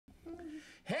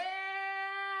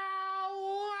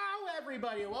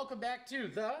everybody, and welcome back to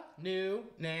the New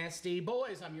Nasty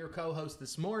Boys. I'm your co-host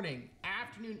this morning,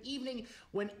 afternoon, evening,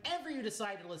 whenever you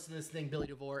decide to listen to this thing, Billy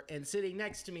DeVore. And sitting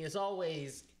next to me, as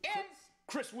always, is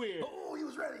Chris Weir. Oh, he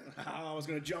was ready. I was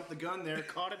going to jump the gun there.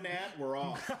 Caught a gnat. We're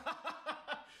off.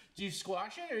 Do you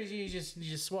squash it, or do you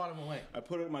just swat him away? I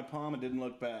put it in my palm and didn't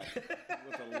look back.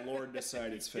 Let the Lord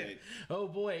decide its fate. Oh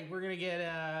boy, we're gonna get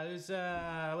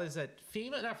what is that?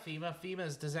 FEMA? Not FEMA. FEMA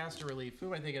is disaster relief. Who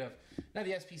am I thinking of? Not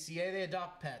the SPCA. They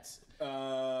adopt pets.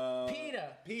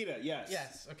 PETA. PETA, yes.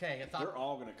 Yes. Okay. I thought They're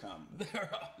all going to come.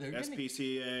 they're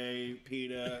SPCA,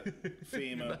 PETA,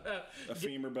 FEMA. A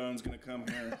femur bone's going to come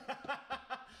here.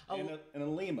 And a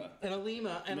lemur. And a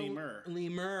lemur. And Lemur.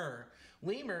 Lemur.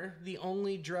 Lemur, the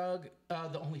only drug,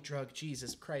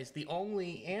 Jesus Christ, the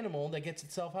only animal that gets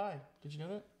itself high. Did you know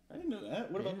that? I didn't know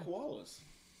that. What about koalas?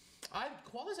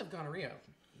 Koalas have gonorrhea,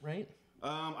 right?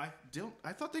 I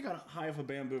thought they got high off a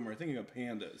bamboo. Or thinking of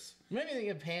pandas. Maybe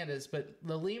thinking of pandas, but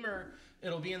the lemur,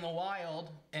 it'll be in the wild,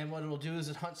 and what it'll do is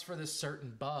it hunts for this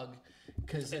certain bug,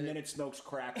 and then it smokes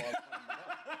crack all the time.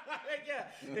 Yeah,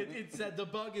 it's the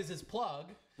bug is his plug,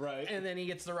 right? And then he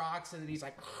gets the rocks, and then he's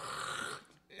like,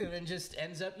 and then just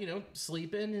ends up,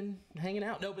 sleeping and hanging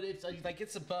out. No, but it's like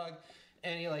it's a bug,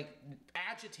 and he like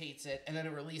agitates it, and then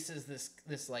it releases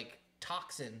this like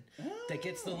toxin that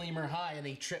gets the lemur high, and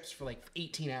he trips for like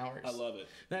 18 hours. I love it.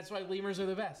 That's why lemurs are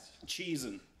the best.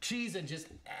 Cheesin', just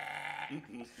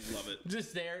love it.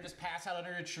 Just there, just pass out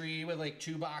under a tree with like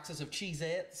 2 boxes of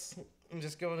Cheez-Its and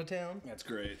just going to town. That's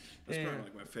great. That's probably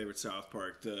like my favorite South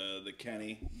Park, the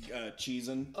Kenny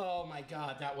Cheesin'. Oh my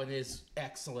god, that one is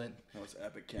excellent. That was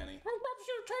epic, Kenny. I'm about to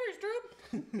shoot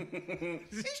titties,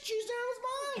 dude. This cheese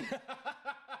down is mine.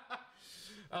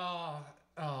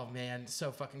 Oh man, so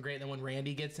fucking great. And then when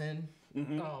Randy gets in,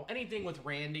 anything with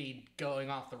Randy going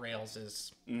off the rails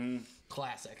is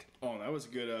classic. Oh, that was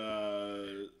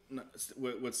good.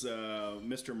 What's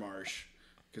Mr. Marsh?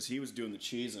 Because he was doing the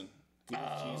cheesing. He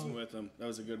was cheesing with him. That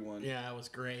was a good one. Yeah, that was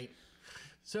great.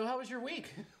 So how was your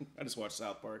week? I just watched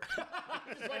South Park.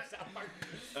 Just like South Park.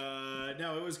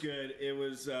 No, it was good. It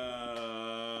was.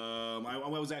 I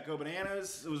was at Go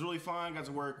Bananas. It was really fun. Got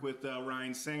to work with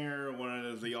Ryan Singer, one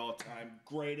of the all-time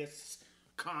greatest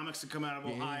comics to come out of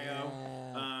Ohio.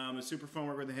 It was super fun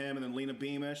working with him, and then Lena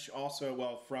Beamish,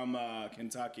 also from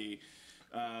Kentucky.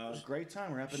 Great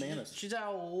time. We're at Bananas. She's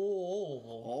out.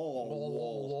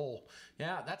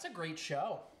 Yeah, that's a great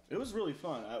show. It was really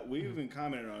fun. We even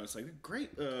commented on it. It's like a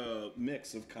great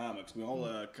mix of comics. We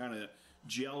all kind of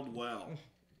gelled well.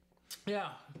 Yeah,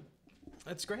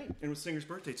 that's great. And it was Singer's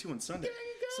birthday too on Sunday. There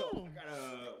you go. So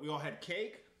we all had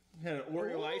cake. Had an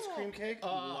Oreo ice cream cake.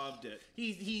 Loved it.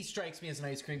 He strikes me as an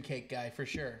ice cream cake guy for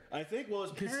sure. I think. Well,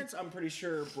 his parents, I'm pretty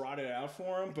sure, brought it out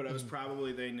for him. But it was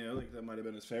probably they knew like that might have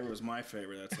been his favorite. It was my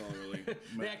favorite. That's all really.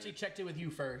 They actually checked it with you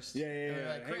first.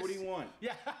 Yeah. Like, hey, what do you want?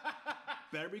 Yeah.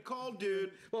 Better be called,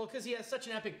 dude. Well, because he has such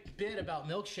an epic bit about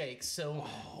milkshakes. So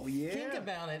think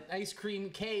about it. Ice cream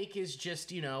cake is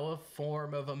just a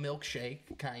form of a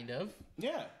milkshake, kind of.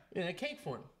 Yeah. In a cake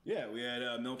form. Yeah, we had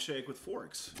a milkshake with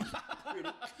forks. Pretty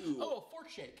cool. Oh, a fork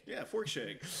shake. Yeah, fork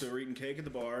shake. So we're eating cake at the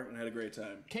bar and had a great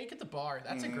time. Cake at the Bar.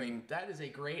 That's that is a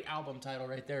great album title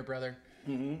right there, brother.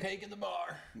 Cake at the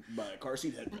Bar. By Car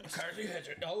Seat Headrest. Car Seat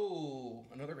Headrest. Oh,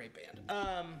 another great band.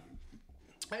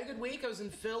 I had a good week. I was in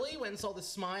Philly. Went and saw The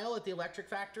Smile at the Electric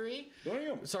Factory. Oh,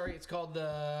 yeah. Sorry, it's called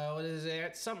what is it?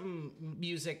 It's something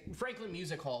music. Franklin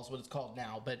Music Hall is what it's called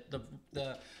now. But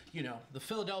the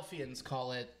Philadelphians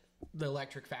call it the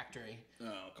Electric Factory.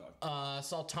 Oh, God.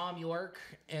 Saw Tom York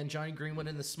and Johnny Greenwood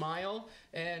in The Smile,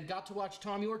 and got to watch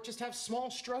Tom York just have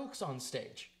small strokes on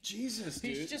stage. Jesus,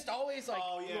 dude. He's just always like,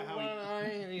 one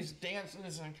eye, and he's dancing.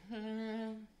 It's like,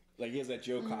 like he has that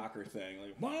Joe Cocker thing.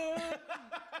 Like, what?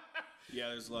 Yeah,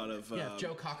 there's a lot of... if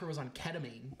Joe Cocker was on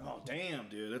ketamine. Oh, damn,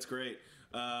 dude. That's great.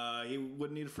 He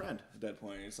wouldn't need a friend at that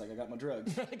point. It's like, I got my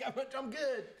drugs. I'm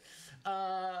good.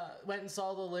 Went and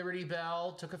saw the Liberty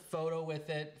Bell, took a photo with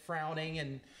it, frowning,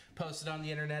 and posted on the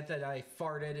internet that I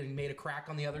farted and made a crack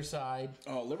on the other side.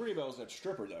 Oh, Liberty Bell's that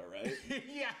stripper, though, right?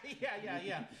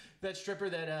 Yeah. That stripper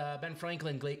that Ben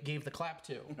Franklin gave the clap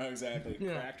to. Exactly.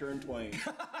 Yeah. Cracked her in twain.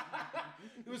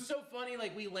 It was so funny.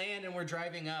 Like, we land and we're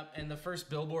driving up, and the first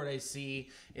billboard I see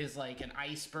is like an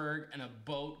iceberg and a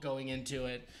boat going into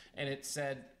it, and it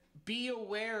said, "Be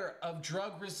aware of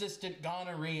drug-resistant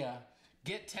gonorrhea.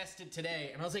 get tested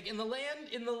today. And I was like, in the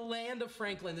land of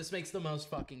Franklin, this makes the most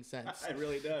fucking sense. It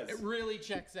really does. It really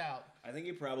checks out. I think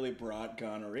he probably brought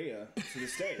gonorrhea to the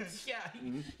States. Yeah,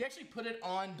 he actually put it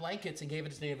on blankets and gave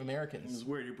it to Native Americans. It was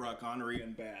weird. He brought gonorrhea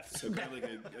and baths, so kind of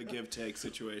like a give-take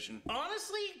situation.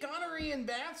 Honestly, gonorrhea and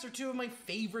baths are two of my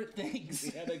favorite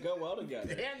things. Yeah, they go well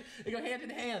together. And they go hand in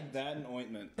hand. That and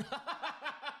ointment.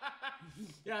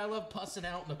 Yeah, I love pussing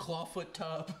out in a clawfoot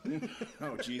tub.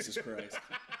 Oh, Jesus Christ.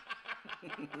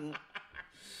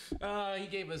 He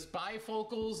gave us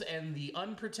bifocals and the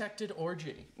unprotected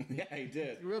orgy. Yeah, he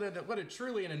did. What a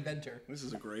truly an inventor. This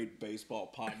is a great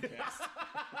baseball podcast.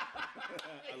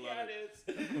 I love it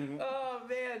is. Oh,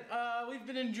 man. We've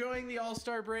been enjoying the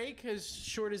All-Star break, as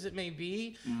short as it may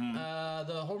be.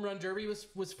 The Home Run Derby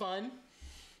was fun.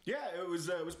 Yeah, it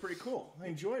was pretty cool. I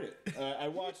enjoyed it. I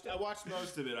watched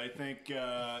most of it. I think,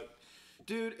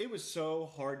 dude, it was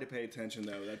so hard to pay attention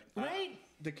though. Right?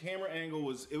 The camera angle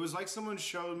was like someone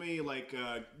showed me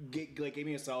gave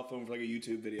me a cell phone for like a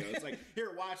YouTube video. It's like,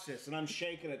 here, watch this, and I'm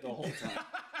shaking it the whole time.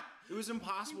 It was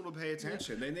impossible to pay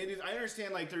attention. I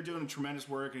understand like they're doing tremendous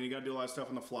work and you got to do a lot of stuff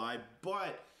on the fly,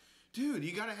 but. Dude,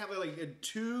 you gotta have like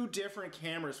 2 different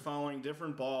cameras following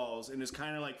different balls and just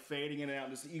kind of like fading in and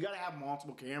out. You gotta have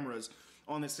multiple cameras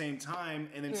on the same time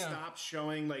and then stop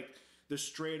showing like the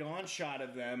straight on shot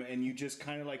of them and you just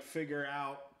kind of like figure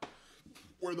out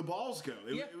where the balls go.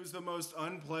 It was the most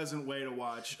unpleasant way to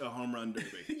watch a home run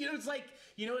derby. You know what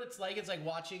it's like? It's like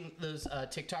watching those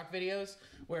TikTok videos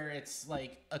where it's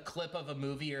like a clip of a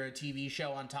movie or a TV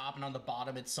show on top and on the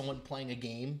bottom it's someone playing a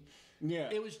game. Yeah.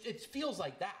 It feels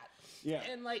like that. Yeah.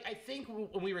 And, like, I think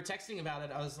when we were texting about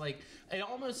it, I was like, it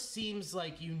almost seems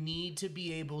like you need to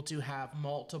be able to have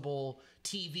multiple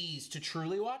TVs to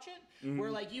truly watch it. Mm-hmm. Where,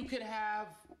 like, you could have,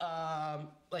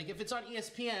 like, if it's on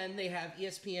ESPN, they have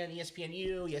ESPN,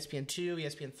 ESPNU, ESPN2,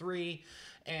 ESPN3,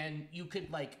 and you could,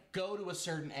 like, go to a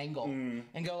certain angle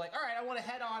and go, like, all right, I want a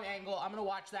head-on angle. I'm going to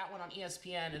watch that one on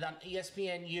ESPN, and on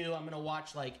ESPNU, I'm going to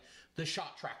watch, like, the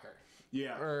shot tracker.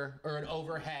 Yeah. Or an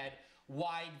overhead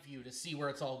wide view to see where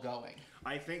it's all going.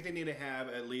 I think they need to have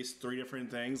at least 3 different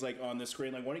things like on the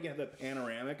screen. Like when you get the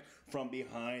panoramic from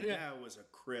behind, that was a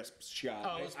crisp shot.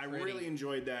 Oh, I really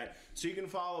enjoyed that. So you can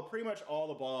follow pretty much all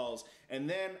the balls. And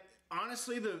then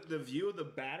honestly, the view of the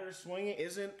batter swinging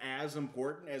isn't as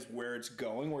important as where it's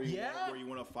going, where you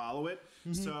want to follow it.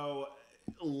 Mm-hmm. So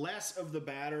less of the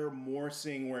batter, more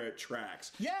seeing where it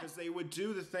tracks. Yeah. Because they would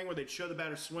do the thing where they'd show the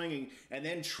batter swinging and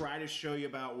then try to show you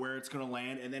about where it's going to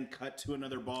land and then cut to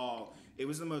another ball. It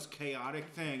was the most chaotic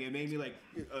thing. It made me like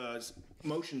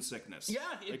motion sickness. Yeah.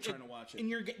 Like trying to watch it. And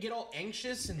you get all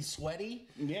anxious and sweaty.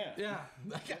 Yeah. Yeah.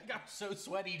 I got so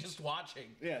sweaty just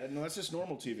watching. Yeah, no, that's just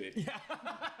normal TV. Yeah.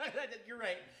 You're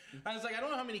right. I was like, I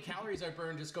don't know how many calories I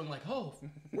burned just going like, oh,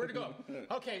 where to go?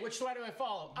 Okay, which side do I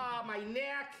follow? My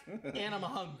neck, and I'm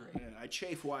hungry. Yeah, I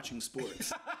chafe watching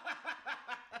sports.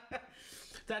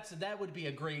 That would be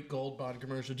a great Gold Bond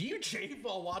commercial. Do you chafe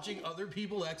while watching other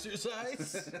people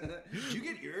exercise? Do you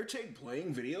get irritated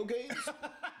playing video games?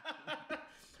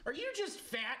 Are you just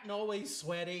fat and always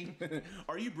sweating?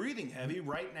 Are you breathing heavy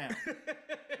right now?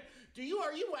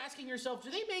 Are you asking yourself, do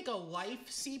they make a life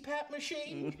CPAP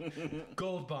machine?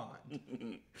 Gold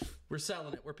Bond. We're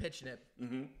selling it. We're pitching it.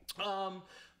 Mm-hmm.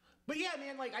 But yeah,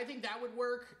 man, like, I think that would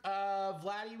work.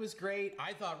 Vladdy was great.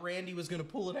 I thought Randy was going to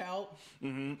pull it out.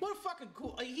 Mm-hmm. What a fucking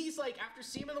cool... he's like, after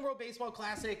seeing him in the World Baseball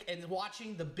Classic and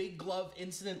watching the Big Glove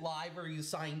incident live where he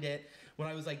signed it, when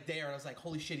I was like there, I was like,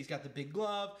 holy shit, he's got the big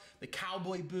glove, the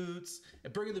cowboy boots,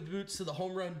 and bringing the boots to the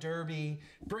home run derby,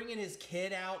 bringing his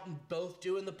kid out and both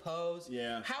doing the pose.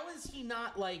 Yeah. How is he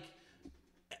not like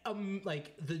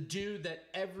the dude that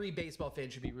every baseball fan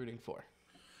should be rooting for?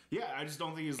 Yeah, I just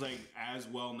don't think he's like as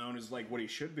well known as like what he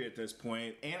should be at this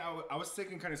point. And I was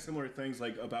thinking kind of similar things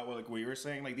like about what you were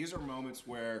saying. Like these are moments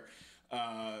where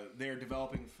they're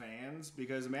developing fans,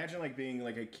 because imagine like being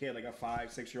like a kid, like a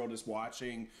 5-6-year-old, just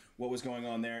watching what was going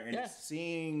on there and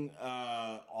seeing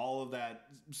all of that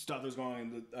stuff that was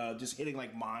going on, just hitting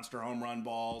like monster home run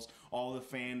balls, all the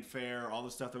fanfare, all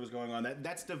the stuff that was going on.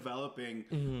 That's developing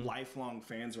lifelong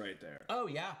fans right there. Oh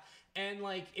yeah. And,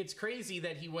 like, it's crazy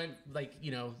that he went, like,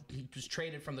 you know, he was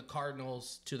traded from the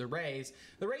Cardinals to the Rays.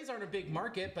 The Rays aren't a big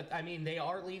market, but, I mean, they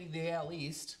are leading the AL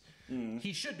East.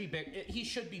 He should be big. He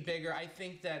should be bigger. I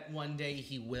think that one day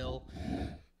he will.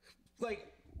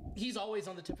 Like, he's always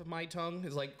on the tip of my tongue.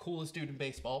 He's, like, coolest dude in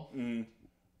baseball. And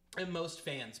most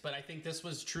fans. But I think this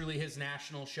was truly his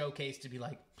national showcase to be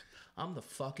like, I'm the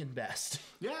fucking best.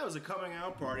 Yeah, it was a coming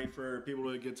out party for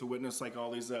people to get to witness like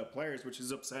all these players, which is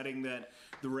upsetting that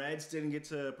the Reds didn't get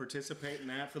to participate in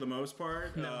that for the most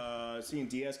part. No. Seeing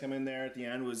Diaz come in there at the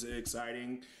end was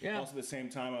exciting. Yeah. Also, at the same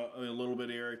time, a little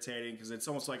bit irritating because it's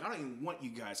almost like I don't even want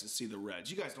you guys to see the Reds.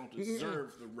 You guys don't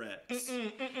deserve the Reds.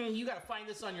 You got to find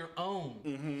this on your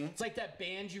own. It's like that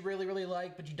band you really, really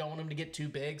like, but you don't want them to get too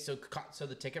big, so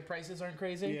the ticket prices aren't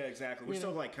crazy. Yeah, exactly. We're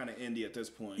still like kind of indie at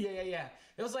this point. Yeah.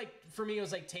 It was like, for me, it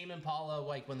was like Tame Impala,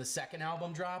 like when the second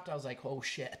album dropped, I was like, oh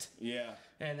shit. Yeah.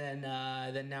 And then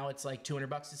now it's like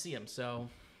 $200 to see him, so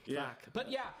Yeah. fuck.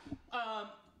 But yeah,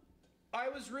 I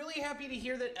was really happy to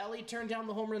hear that Elly turned down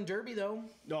the home run derby, though.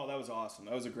 Oh, that was awesome.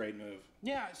 That was a great move.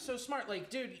 Yeah, so smart. Like,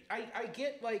 dude, I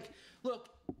get, like, look,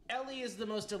 Elly is the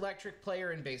most electric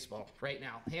player in baseball right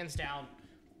now. Hands down.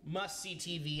 Must-see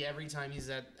TV every time he's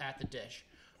at the dish.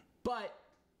 But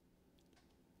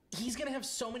he's going to have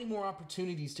so many more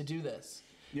opportunities to do this.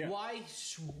 Yeah.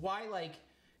 Why, like,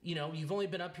 you know, you've only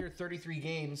been up here 33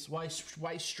 games. Why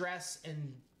stress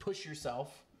and push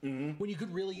yourself when you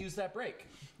could really use that break?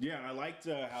 Yeah, and I liked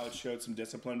how it showed some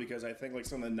discipline because I think like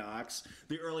some of the knocks,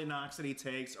 the early knocks that he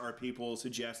takes are people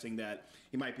suggesting that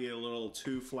he might be a little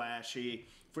too flashy.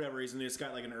 For whatever reason, he just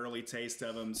got like an early taste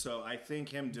of him. So I think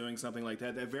him doing something like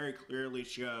that very clearly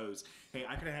shows, hey,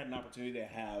 I could have had an opportunity to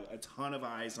have a ton of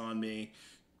eyes on me,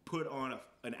 put on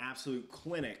an absolute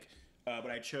clinic,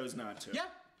 but I chose not to. Yeah.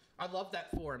 I love that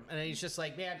for him. And he's just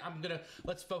like, man,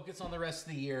 let's focus on the rest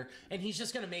of the year. And he's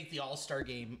just going to make the All-Star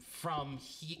game from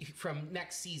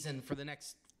next season for the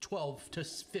next 12 to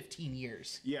 15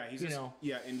 years. Yeah,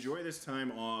 enjoy this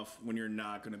time off when you're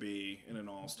not going to be in an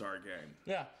All-Star game.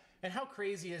 Yeah. And how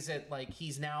crazy is it, like,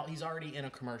 he's already in a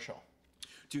commercial?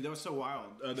 Dude, that was so wild.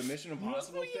 The Mission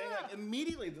Impossible thing, like,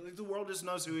 immediately, the world just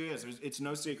knows who he is. It's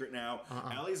no secret now.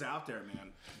 Elly's out there, man.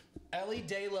 Elly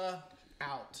De La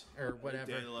out, or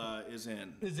whatever. Elly De La is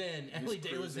in. Elly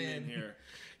De La's in. Here.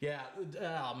 Yeah.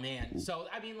 Oh, man. So,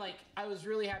 I mean, like, I was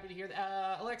really happy to hear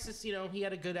that. Alexis, you know, he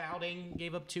had a good outing.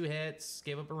 Gave up 2 hits.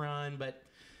 Gave up a run, but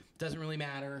doesn't really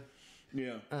matter.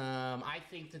 Yeah. I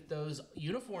think that those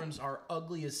uniforms are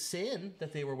ugly as sin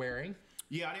that they were wearing.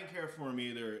 Yeah, I didn't care for them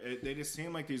either. They just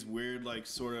seemed like these weird, like,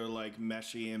 sort of, like,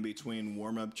 meshy in between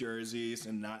warm-up jerseys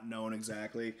and not knowing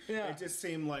exactly. Yeah. It just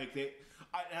seemed like they...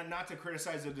 not to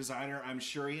criticize the designer, I'm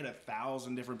sure he had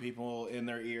 1,000 different people in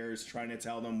their ears trying to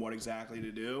tell them what exactly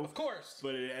to do. Of course.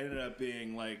 But it ended up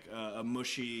being, like, a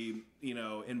mushy, you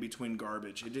know, in-between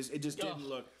garbage. It just didn't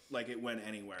look like it went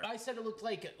anywhere. I said it looked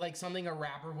like something a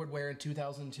rapper would wear in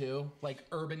 2002, like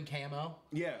urban camo.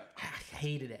 Yeah. I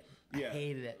hated it. Yeah. I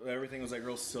hated it. Everything was like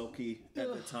real silky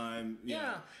at the time.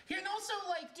 Yeah. Here, and also,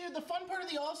 like, dude, the fun part of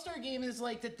the All-Star game is,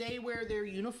 like, that they wear their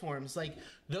uniforms. Like,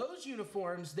 those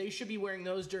uniforms, they should be wearing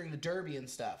those during the Derby and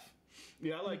stuff.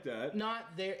 Yeah, I like that.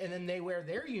 Not there, and then they wear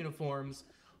their uniforms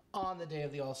on the day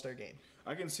of the All-Star game.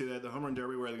 I can see that. The Home Run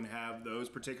Derby where they can have those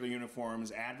particular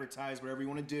uniforms, advertise whatever you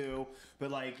want to do.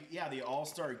 But, like, yeah, the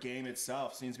All-Star game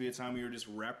itself seems to be a time where you're just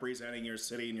representing your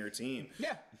city and your team.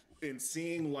 Yeah. And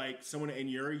seeing, like, someone in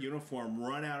your uniform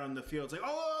run out on the field, it's like,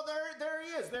 oh, there he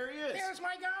is. There's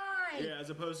my guy. Yeah, as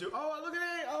opposed to, oh, look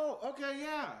at it. Oh, okay,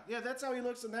 yeah. Yeah, that's how he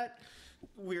looks in that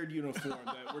weird uniform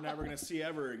that we're never going to see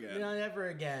ever again. No, never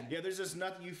again. Yeah, there's just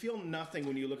nothing. You feel nothing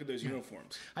when you look at those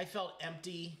uniforms. I felt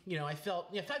empty. You know, I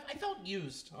felt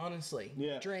used, honestly.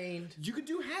 Yeah. Drained. You can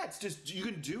do hats. You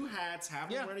can do hats,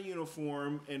 have them wear a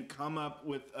uniform, and come up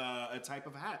with a type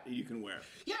of hat that you can wear.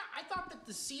 Yeah, I thought that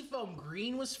the seafoam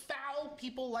green was foul.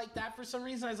 People like that for some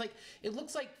reason. I was like, it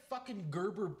looks like fucking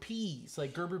Gerber peas,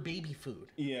 like Gerber baby food.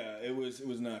 Yeah, it was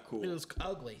not cool. It was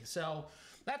ugly. So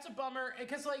that's a bummer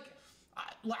because, like,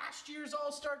 last year's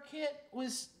All-Star kit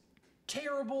was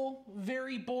terrible,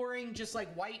 very boring, just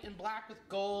like white and black with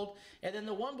gold. And then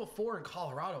the one before in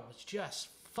Colorado was just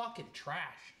fucking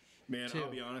trash. Man,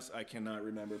 I'll be honest, I cannot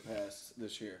remember past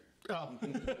this year. Oh.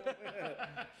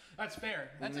 That's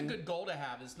fair. That's a good goal to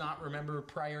have, is not remember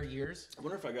prior years. I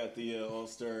wonder if I got the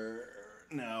All-Star...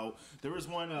 No, there was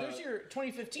one... There's your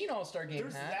 2015 All-Star game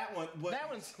There's hat. that one. That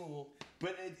one's cool.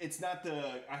 But it's not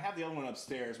the... I have the other one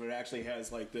upstairs, but it actually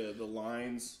has, like, the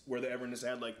lines where everyone just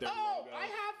had, like, their logo. I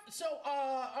have... So,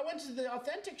 I went to the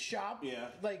Authentic shop,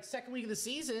 like, second week of the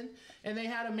season, and they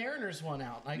had a Mariners one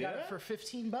out. I got it for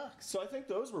 $15. So I think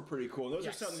those were pretty cool. Those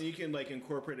are something that you can, like,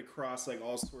 incorporate across, like,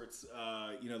 all sorts,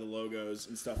 you know, the logos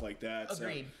and stuff like that.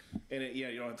 Agreed. So, and,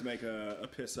 you don't have to make a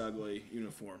piss ugly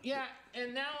uniform. Yeah,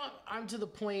 and now I'm to the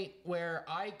point where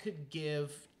I could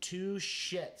give 2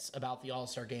 shits about the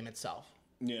All-Star game itself.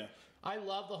 Yeah. I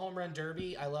love the home run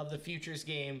derby. I love the futures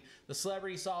game. The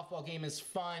celebrity softball game is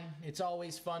fun. It's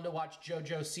always fun to watch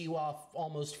JoJo Siwa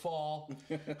almost fall.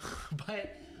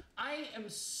 But I am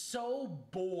so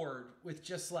bored with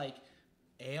just like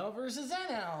AL versus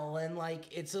NL, and like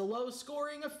it's a low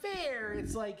scoring affair.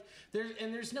 It's like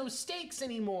there's no stakes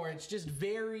anymore. It's just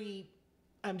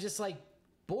I'm just like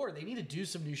bored. They need to do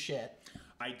some new shit.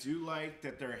 I do like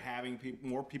that they're having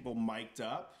more people mic'd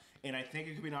up. And I think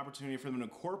it could be an opportunity for them to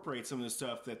incorporate some of the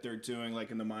stuff that they're doing,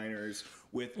 like in the minors,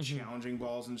 with challenging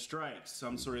balls and strikes,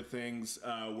 some sort of things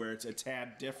where it's a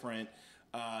tad different.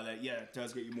 It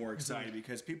does get you more excited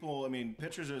because people, I mean,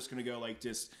 pitchers are just going to go like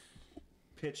just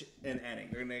pitch an inning.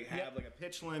 They're going to have like a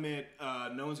pitch limit.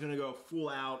 No one's going to go full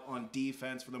out on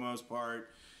defense for the most part.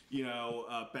 You know,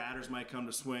 batters might come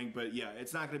to swing, but yeah,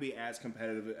 it's not going to be as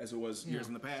competitive as it was years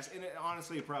in the past. And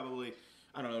honestly, it probably,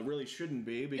 I don't know, really shouldn't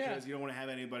be because you don't want to have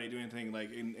anybody do anything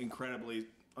like incredibly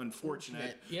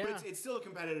unfortunate. Yeah. But it's still a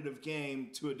competitive game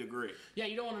to a degree. Yeah,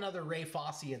 you don't want another Ray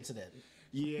Fosse incident.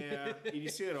 Yeah, you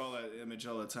see that image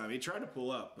all the time. He tried to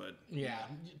pull up, but yeah,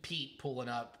 Pete pulling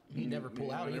up. He never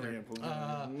pull out either.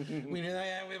 We knew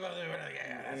that.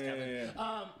 That's coming.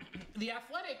 The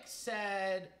Athletic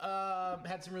said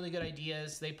had some really good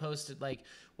ideas. They posted like,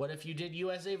 "What if you did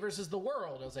USA versus the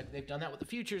world?" I was like, they've done that with the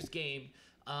futures game.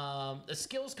 A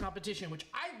skills competition, which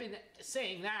I've been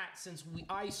saying that since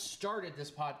I started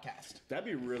this podcast. That'd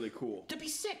be really cool. To be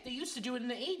sick. They used to do it in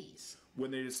the 80s. When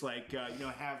they just like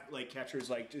have like catchers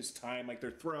like just time like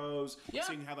their throws,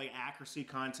 so you can have like accuracy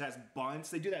contests, bunts.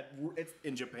 They do that. It's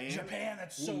in Japan. Japan,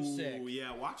 that's so sick.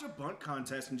 Yeah, watch a bunt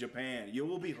contest in Japan. You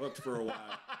will be hooked for a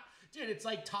while. Dude, it's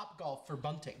like Top Golf for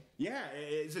bunting. Yeah,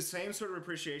 it's the same sort of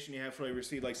appreciation you have for like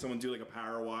see like someone do like a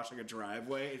power wash, like a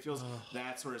driveway. It feels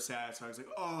that sort of satisfying. It's like,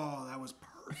 oh, that was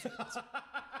perfect.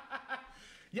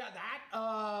 Yeah,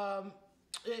 that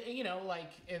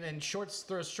and then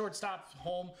shortstop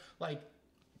home, like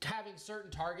having certain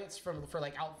targets for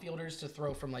like outfielders to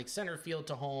throw from like center field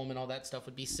to home and all that stuff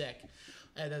would be sick.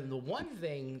 And then the one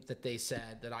thing that they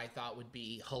said that I thought would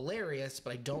be hilarious,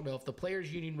 but I don't know if the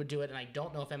Players Union would do it, and I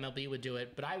don't know if MLB would do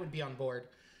it, but I would be on board.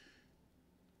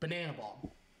 Banana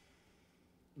ball.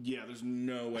 Yeah, there's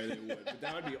no way they would, but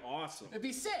that would be awesome. It'd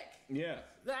be sick. Yeah.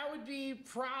 That would be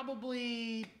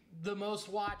probably the most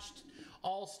watched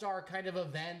all-star kind of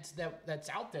event that's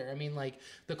out there. I mean, like,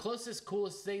 the closest,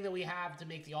 coolest thing that we have to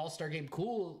make the all-star game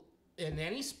cool in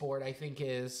any sport, I think,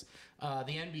 is the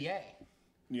NBA.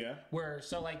 Yeah.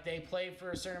 They play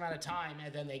for a certain amount of time,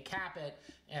 and then they cap it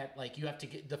at, like, you have to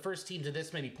get the first team to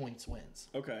this many points wins.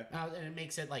 Okay. And it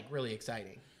makes it, like, really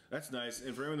exciting. That's nice.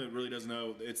 And for anyone that really doesn't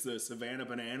know, it's the Savannah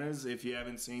Bananas. If you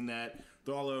haven't seen that,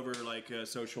 they're all over like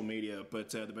social media. But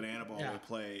the banana ball they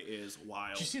play is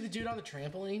wild. Did you see the dude on the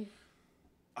trampoline?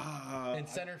 In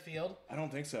center field? I don't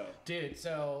think so. Dude,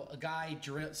 so a guy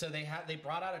they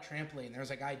brought out a trampoline. There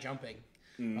was a guy jumping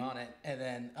on it, and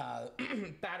then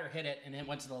batter hit it, and it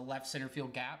went to the left center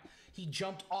field gap. He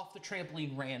jumped off the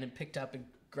trampoline, ran, and picked up and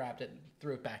grabbed it and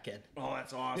threw it back in. Oh,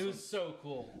 that's awesome. It was so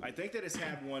cool. I think they just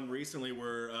had one recently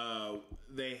where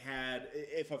they had,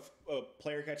 if a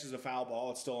player catches a foul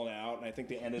ball, it's still an out, and I think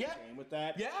they ended the game with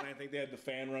that. Yeah. And I think they had the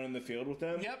fan running the field with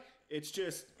them. Yep. It's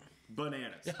just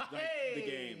bananas. The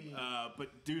game.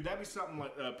 But, dude, that'd be something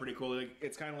like, pretty cool. Like,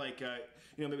 it's kind of like,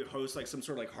 maybe host like some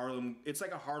sort of like Harlem, it's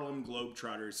like a Harlem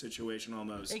Globetrotters situation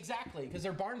almost. Exactly, because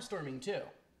they're barnstorming too.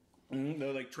 Mm-hmm.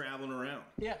 They're like traveling around.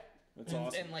 Yeah. That's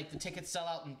awesome. And like the tickets sell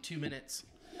out in 2 minutes.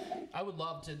 I would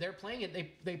love to. They're playing it.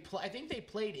 I think they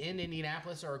played in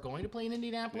Indianapolis or are going to play in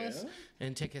Indianapolis,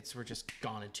 and tickets were just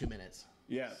gone in 2 minutes.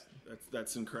 Yeah,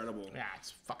 that's incredible. Yeah,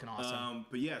 it's fucking awesome.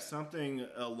 But yeah, something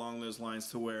along those lines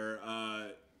to where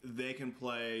they can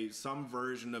play some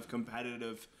version of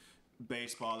competitive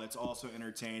baseball that's also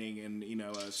entertaining and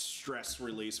a stress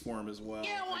release form as well.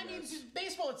 Yeah, well, I mean,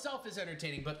 baseball itself is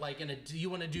entertaining, but like you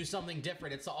want to do something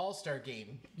different. It's the All-Star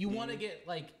game. You want to get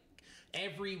like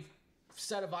every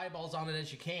set of eyeballs on it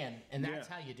as you can, and that's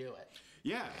how you do it.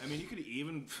 Yeah, I mean, you could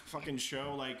even fucking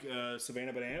show like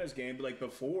Savannah Bananas game, like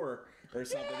before or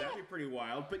something. Yeah. That'd be pretty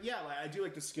wild. But yeah, I do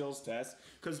like the skills test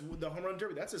because the home run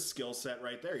derby, that's a skill set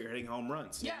right there. You're hitting home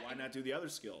runs. So why not do the other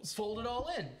skills? Fold it all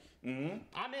in. Mm-hmm.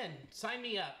 I'm in. Sign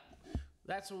me up.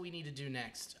 That's what we need to do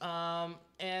next.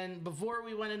 And before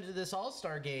we went into this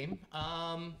All-Star game,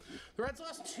 the Reds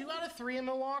lost 2 out of 3 in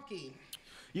Milwaukee.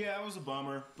 Yeah, it was a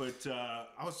bummer, but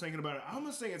I was thinking about it. I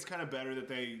almost think it's kind of better that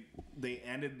they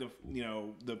ended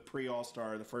the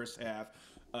pre-All-Star, the first half,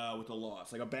 with a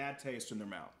loss, like a bad taste in their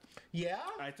mouth. Yeah?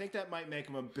 I think that might make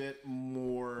them a bit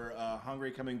more hungry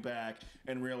coming back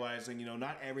and realizing,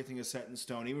 not everything is set in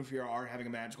stone. Even if you are having a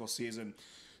magical season,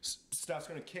 stuff's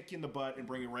going to kick you in the butt and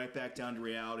bring you right back down to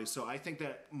reality. So I think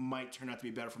that might turn out to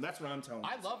be better for him. That's what I'm telling you.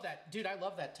 I love that, dude. I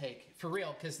love that take for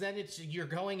real, because then you're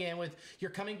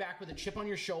coming back with a chip on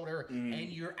your shoulder, and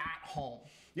you're at home.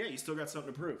 Yeah, you still got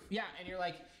something to prove. Yeah, and you're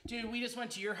like, dude, we just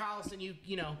went to your house, and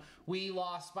we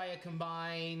lost by a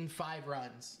combined 5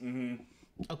 runs. Mm-hmm.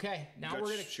 Okay, now we're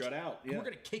gonna shut out. Yeah. We're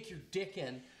gonna kick your dick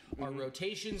in. Our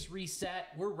rotations reset.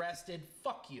 We're rested.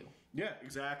 Fuck you. Yeah,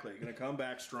 exactly. Gonna come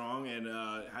back strong and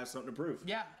have something to prove.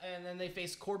 Yeah, and then they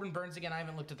face Corbin Burns again. I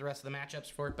haven't looked at the rest of the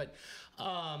matchups for it, but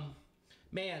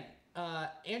Andrew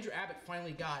Abbott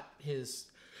finally got his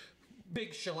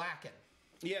big shellacking.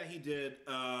 Yeah, he did.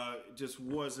 Just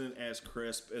wasn't as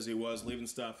crisp as he was, leaving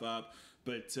stuff up.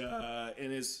 But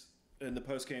in the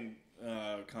post-game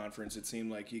conference, it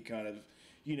seemed like he kind of,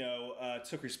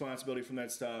 took responsibility from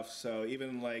that stuff. So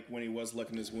even like when he was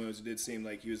licking his wounds, it did seem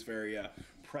like he was very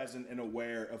present and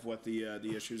aware of what the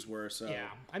issues were. So yeah,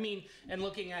 I mean, and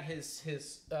looking at his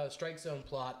strike zone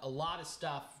plot, a lot of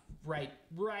stuff right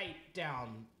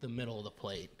down the middle of the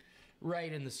plate,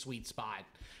 right in the sweet spot,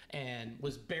 and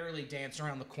was barely dancing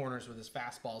around the corners with his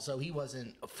fastball, so he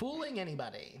wasn't fooling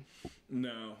anybody.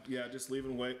 No, yeah, just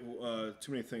leaving away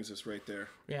too many things just right there.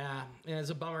 Yeah, and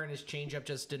it's a bummer, and his changeup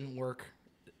just didn't work.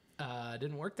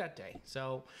 Didn't work that day.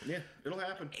 So yeah, it'll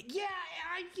happen. Yeah,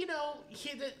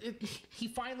 he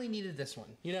finally needed this one.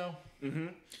 Mm-hmm.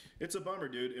 It's a bummer,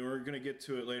 dude, and we're gonna get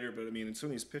to it later. But I mean, in some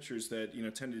of these pitchers that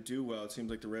tend to do well, it seems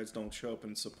like the Reds don't show up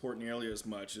and support nearly as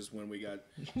much as when we got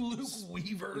Luke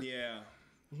Weaver. Yeah.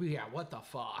 Yeah, what the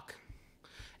fuck?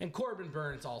 And Corbin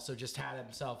Burns also just had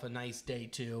himself a nice day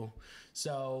too.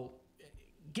 So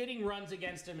getting runs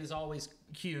against him is always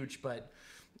huge, but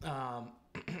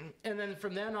and then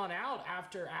from then on out,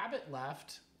 after Abbott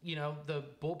left, the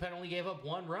bullpen only gave up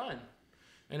 1 run,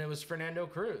 and it was Fernando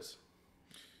Cruz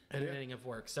an inning of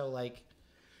work. So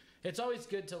it's always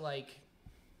good to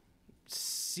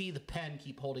see the pen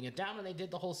keep holding it down, and they did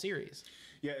the whole series.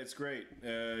 Yeah, it's great.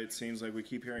 It seems like we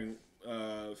keep hearing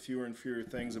fewer and fewer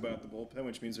things about the bullpen,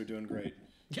 which means they're doing great.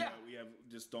 Yeah, we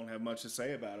just don't have much to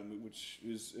say about them, which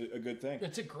is a good thing.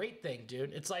 It's a great thing,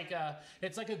 dude. It's like a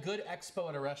good expo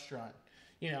at a restaurant.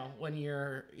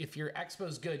 If your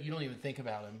expo's good, you don't even think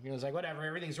about them. It's like, whatever,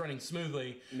 everything's running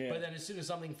smoothly. Yeah. But then as soon as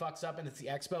something fucks up and it's the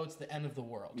expo, it's the end of the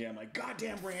world. Yeah, my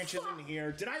goddamn ranch isn't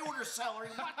here. Did I order celery?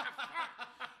 What the fuck?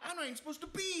 I'm not even supposed to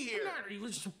be here. I'm not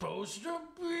even supposed to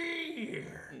be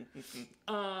here.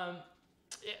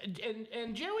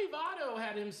 And Joey Votto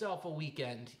had himself a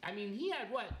weekend. I mean, he had,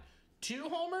 2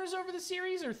 homers over the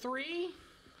series or 3?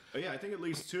 Yeah, I think at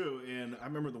least 2, and I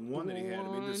remember the one that he had.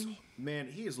 I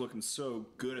mean, he is looking so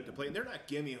good at the plate. And they're not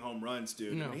gimme home runs,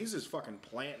 dude. No. I mean, he's just fucking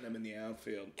planting them in the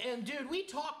outfield. And, dude, we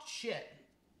talked shit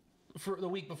for the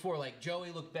week before. Like,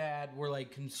 Joey looked bad. We're,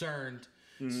 concerned.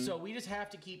 Mm-hmm. So we just have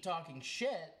to keep talking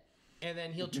shit, and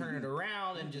then he'll turn it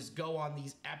around and just go on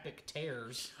these epic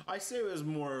tears. I say it was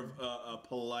more of a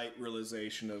polite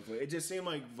realization of it. Just seemed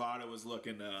like Votto was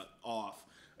looking off.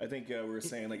 I think we were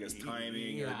saying his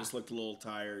timing or just looked a little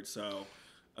tired. So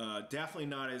definitely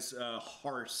not as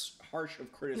harsh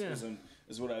of criticism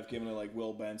as what I've given to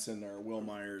Will Benson or Will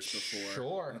Myers before.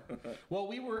 Sure. Well,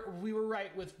 we were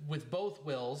right with both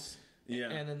Wills.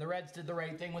 Yeah. And then the Reds did the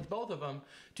right thing with both of them.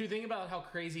 To think about how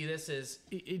crazy this is,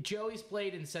 Joey's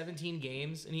played in 17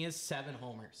 games and he has 7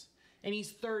 homers, and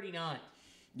he's 39.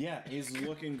 Yeah, he's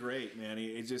looking great, man.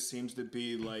 It just seems to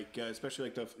be especially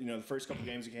the first couple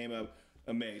games he came up.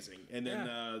 Amazing. And then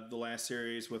the last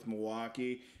series with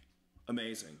Milwaukee,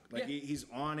 amazing. He's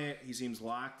on it. He seems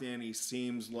locked in. He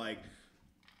seems like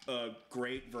a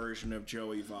great version of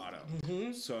Joey Votto.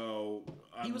 Mm-hmm. So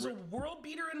he was a world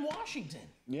beater in Washington.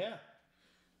 Yeah.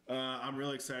 I'm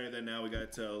really excited that now we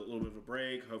got a little bit of a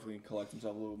break. Hopefully he can collect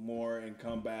himself a little more and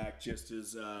come back just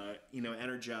as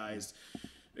energized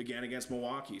again against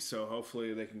Milwaukee. So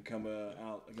hopefully they can come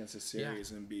out against this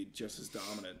series and be just as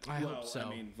dominant. I hope so. I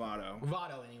mean, Votto.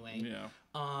 Votto, anyway.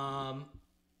 Yeah.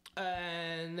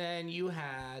 And then you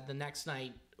had the next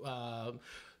night.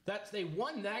 They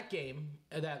won that game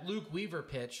that Luke Weaver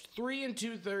pitched. 3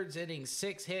 2/3 innings,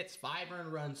 6 hits, 5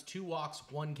 earned runs, 2 walks,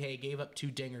 1 K. Gave up 2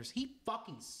 dingers. He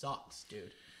fucking sucks,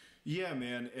 dude. Yeah,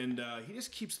 man, and he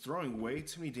just keeps throwing way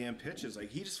too many damn pitches.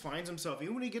 He just finds himself,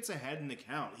 even when he gets ahead in the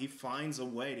count, he finds a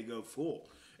way to go full.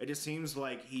 It just seems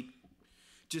like he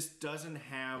just doesn't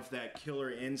have that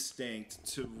killer instinct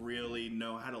to really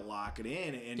know how to lock it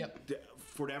in. And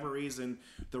for whatever reason,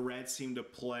 the Reds seem to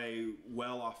play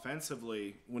well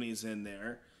offensively when he's in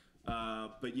there.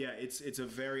 But yeah, it's a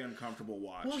very uncomfortable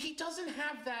watch. Well, he doesn't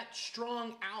have that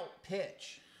strong out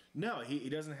pitch. No, he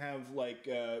doesn't have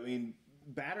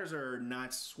batters are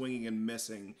not swinging and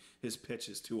missing his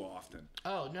pitches too often.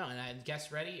 Oh, no, and I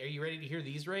guess ready? Are you ready to hear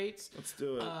these rates? Let's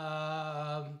do it.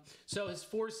 So his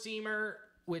four-seamer,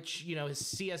 which, you know, his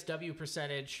CSW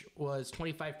percentage was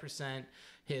 25%.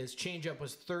 His changeup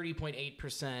was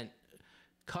 30.8%.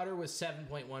 Cutter was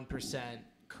 7.1%.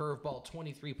 Curveball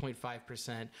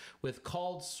 23.5%, with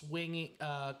called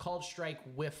strike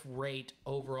whiff rate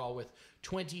overall with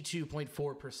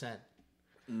 22.4%.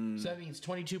 So that means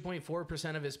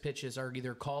 22.4% of his pitches are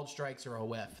either called strikes or a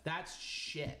whiff. That's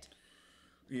shit.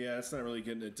 Yeah, that's not really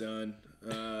getting it done.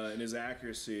 And his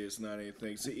accuracy is not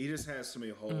anything. See, he just has so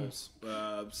many holes.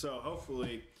 So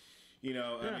hopefully, you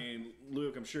know, I mean,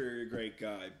 Luke, I'm sure you're a great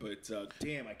guy, but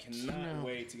damn, I cannot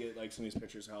wait to get like some of these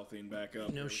pitchers healthy and back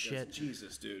up. No shit.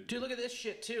 Jesus, dude. Dude, look at this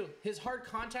shit too. His hard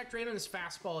contact rate on his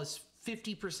fastball is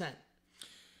 50%.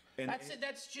 And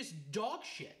That's just dog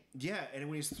shit. yeah, and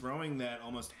when he's throwing that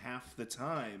almost half the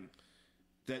time,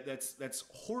 that's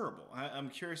horrible. I'm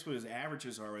curious what his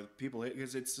averages are with people,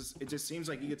 because it just seems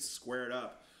like he gets squared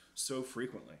up so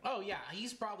frequently. Oh yeah,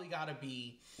 he's probably got to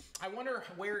be. I wonder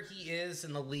where he is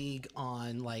in the league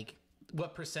on like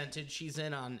what percentage he's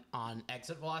in on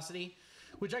exit velocity,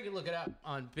 which I can look it up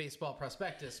on Baseball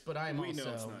Prospectus. But We know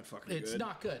it's not fucking good. It's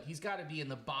not good. He's got to be in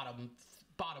the bottom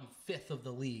fifth of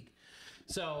the league.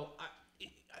 So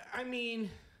I mean,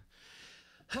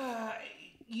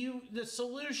 the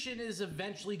solution is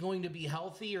eventually going to be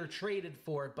healthy or traded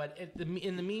for it. But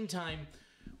in the meantime,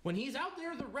 when he's out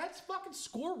there, the Reds fucking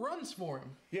score runs for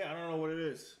him. Yeah, I don't know what it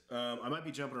is. I might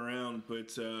be jumping around,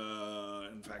 but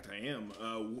in fact, I am.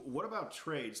 What about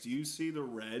trades? Do you see the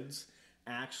Reds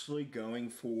actually going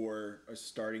for a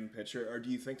starting pitcher, or do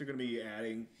you think they're going to be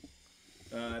adding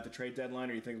at the trade deadline,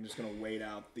 or do you think they're just going to wait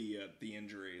out the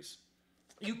injuries?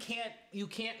 You can't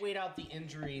wait out the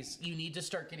injuries. You need to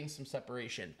start getting some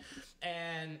separation,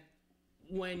 and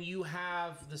when you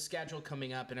have the schedule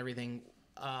coming up and everything.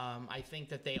 I think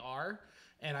that they are,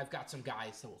 and I've got some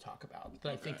guys that we'll talk about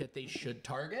that I think that they should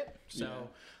target. So,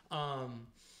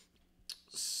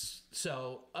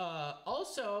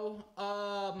 also,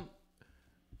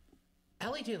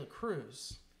 Elly De La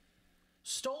Cruz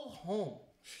stole home.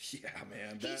 Yeah,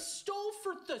 man. He stole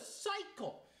for the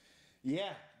cycle.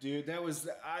 Yeah, dude, that was...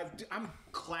 I'm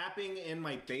clapping in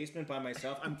my basement by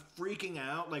myself. I'm freaking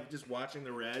out, like, just watching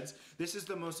the Reds. This is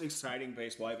the most exciting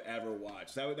baseball I've ever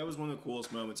watched. That was one of the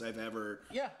coolest moments I've ever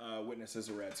witnessed as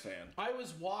a Reds fan.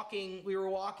 We were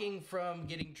walking from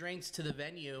getting drinks to the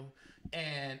venue,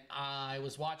 and I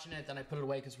was watching it, then I put it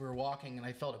away because we were walking, and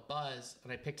I felt a buzz,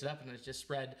 and I picked it up, and I just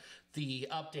read the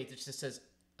update that just says,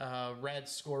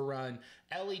 Reds score run,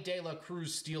 Elly De La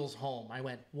Cruz steals home. I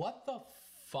went, what the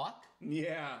fuck?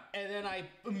 Yeah. And then I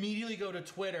immediately go to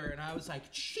Twitter and I was like,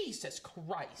 Jesus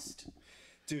Christ.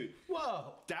 Dude.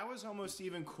 Whoa. That was almost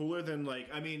even cooler than, like,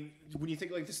 I mean, when you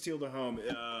think like the stealing a home,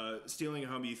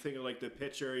 you think of like the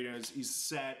pitcher, you know, he's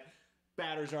set,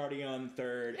 batter's already on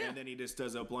third, and then he just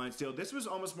does a blind steal. This was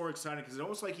almost more exciting because it's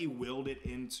almost like he willed it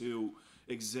into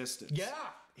existence. Yeah.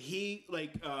 He,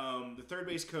 like, the third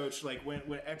base coach, like, when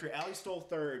after Elly stole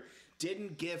third,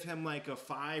 didn't give him like a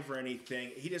 5 or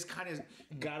anything. He just kind of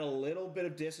got a little bit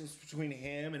of distance between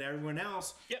him and everyone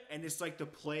else. Yep. And it's like the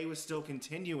play was still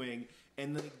continuing.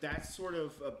 And like, that sort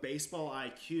of baseball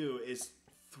IQ is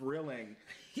thrilling.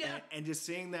 Yeah. And just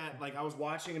seeing that, like, I was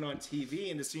watching it on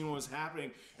TV and just seeing what was happening.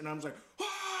 And I was like,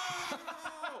 whoa!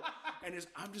 And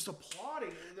I'm just applauding.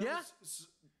 Was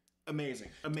amazing.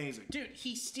 Amazing. Dude,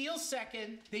 he steals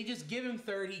second. They just give him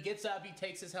third. He gets up. He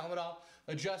takes his helmet off,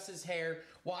 adjusts his hair,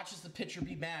 watches the pitcher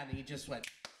be mad, and he just went,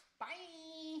 bye.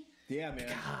 Yeah, man.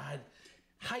 God,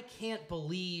 I can't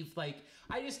believe,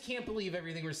 I just can't believe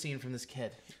everything we're seeing from this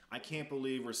kid. I can't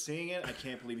believe we're seeing it. I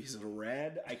can't believe he's a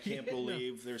Red. I can't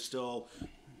believe there's still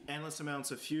endless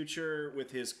amounts of future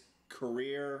with his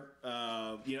career.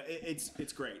 You know,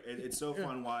 it's great. It's so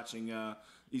fun watching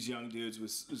these young dudes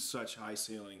with such high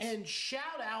ceilings. And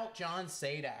shout out John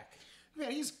Sadak.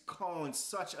 Man, he's calling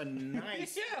such a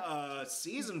nice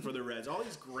season for the Reds. All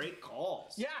these great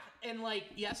calls. Yeah, and like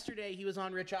yesterday he was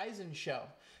on Rich Eisen's show.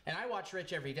 And I watch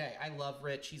Rich every day. I love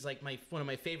Rich. He's like one of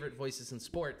my favorite voices in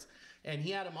sports. And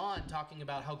he had him on talking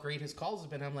about how great his calls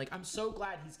have been. I'm like, I'm so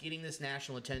glad he's getting this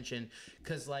national attention.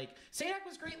 Because, like, Sadak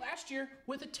was great last year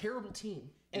with a terrible team.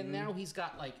 And now he's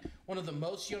got, like, one of the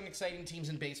most young, exciting teams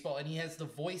in baseball. And he has the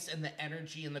voice and the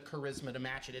energy and the charisma to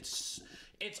match it. It's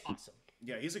awesome.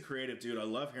 Yeah, he's a creative dude. I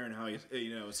love hearing how he,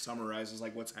 summarizes,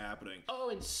 like, what's happening. Oh,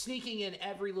 and sneaking in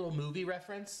every little movie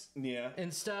reference. Yeah.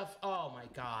 And stuff. Oh, my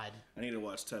God. I need to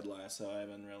watch Ted Lasso. I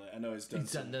haven't really. I know he's done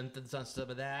some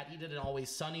of that. He did an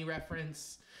Always Sunny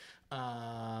reference.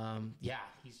 Yeah,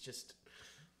 he's just...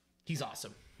 He's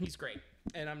awesome. He's great.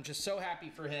 And I'm just so happy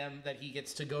for him that he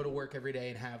gets to go to work every day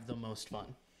and have the most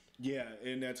fun. Yeah,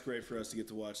 and that's great for us to get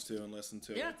to watch too and listen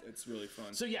to. Yeah. It's really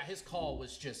fun. So yeah, his call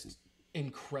was just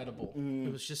incredible.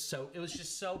 It was just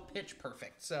so pitch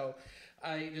perfect. So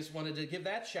I just wanted to give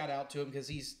that shout out to him because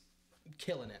he's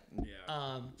killing it.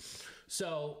 Yeah.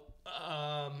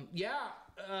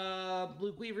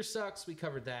 Luke Weaver sucks. We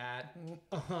covered that.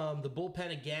 The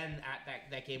bullpen again at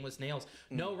that game was nails.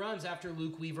 No runs after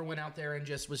Luke Weaver went out there and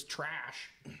just was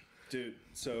trash. Dude,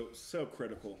 so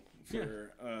critical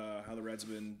for how the Reds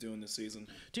have been doing this season.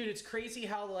 Dude, it's crazy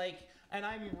how and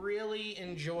I'm really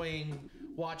enjoying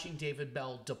watching David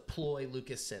Bell deploy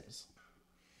Lucas Sims.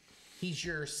 He's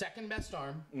your second best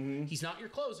arm. Mm-hmm. He's not your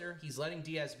closer. He's letting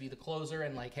Diaz be the closer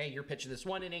and hey, you're pitching this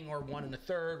 1 inning or 1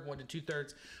 1/3, 1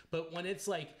 2/3. But when it's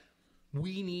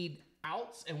we need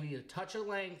outs and we need a touch of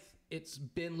length, it's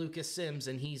been Lucas Sims,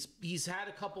 and he's had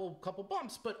a couple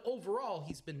bumps, but overall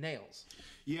he's been nails.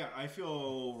 Yeah, I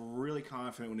feel really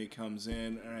confident when he comes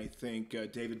in, and I think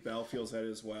David Bell feels that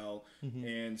as well. Mm-hmm.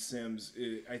 And Sims,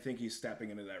 I think he's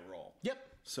stepping into that role. Yep.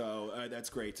 So that's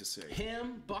great to see.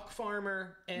 Him, Buck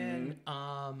Farmer, and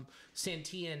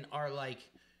Santillan I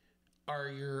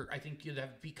think you'd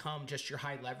have become just your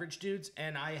high leverage dudes,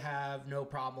 and I have no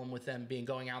problem with them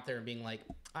going out there and being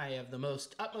I have the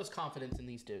utmost confidence in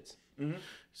these dudes. Mm-hmm.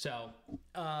 So,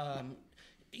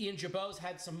 Ian Jabot's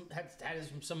had some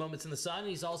moments in the sun.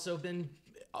 He's also been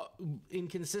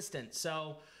inconsistent.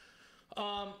 So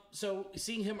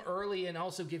seeing him early and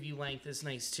also give you length is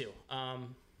nice too.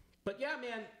 But yeah,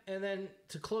 man, and then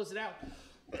to close it out,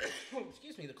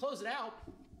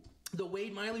 the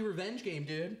Wade Miley revenge game,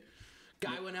 dude.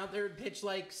 Guy went out there and pitched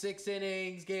 6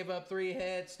 innings, gave up 3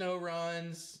 hits, no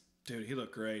runs. Dude, he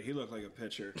looked great. He looked like a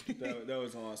pitcher. That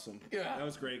was awesome. Yeah. That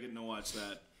was great getting to watch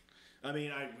that. I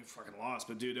mean, I fucking lost,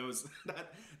 but dude,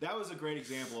 that was a great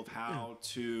example of how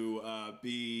to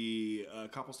be a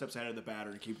couple steps ahead of the batter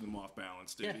and keep them off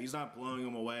balance, dude. Yeah. He's not blowing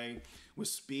them away with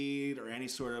speed or any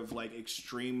sort of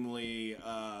extremely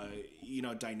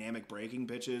dynamic breaking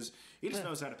pitches. He just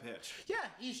knows how to pitch. Yeah,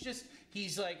 he's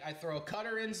I throw a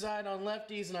cutter inside on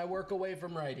lefties and I work away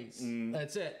from righties. Mm.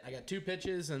 That's it. I got 2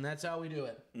 pitches and that's how we do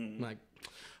it. Mm. I'm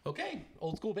okay,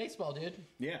 old school baseball, dude.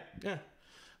 Yeah. Yeah.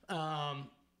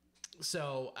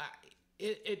 So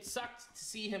it sucked to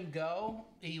see him go.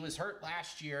 He was hurt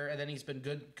last year, and then he's been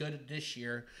good this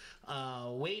year.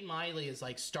 Wade Miley is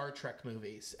like Star Trek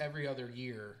movies every other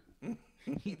year.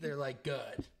 They're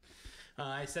good.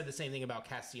 I said the same thing about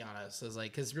Castellanos. I was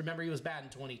because remember he was bad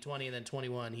in 2020, and then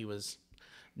 21 he was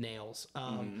nails.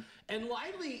 And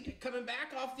Lively coming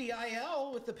back off the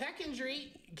IL with the pec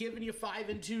injury, giving you 5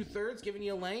 2/3, giving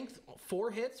you length,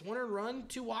 4 hits, 1 earned run,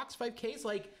 2 walks, 5 Ks,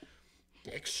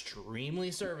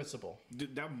 extremely serviceable.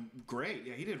 Dude, that great.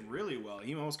 Yeah, he did really well.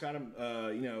 He almost got him,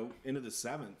 into the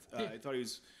 7th. I thought he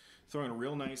was throwing a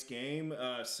real nice game,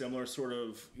 similar sort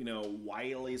of,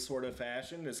 wily sort of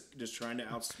fashion, just trying to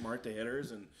outsmart the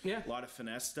hitters and a lot of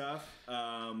finesse stuff.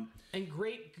 And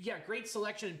great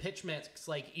selection in pitch mix.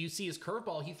 You see his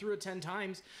curveball, he threw it 10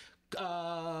 times.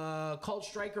 Called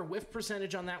striker whiff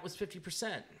percentage on that was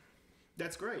 50%.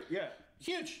 That's great. Yeah,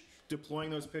 huge. Deploying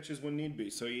those pitches when need be.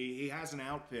 So he has an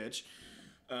out pitch.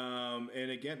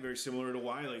 And again, very similar to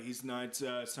Wiley. He's not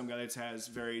some guy that has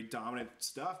very dominant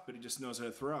stuff, but he just knows how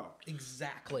to throw.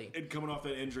 Exactly. And coming off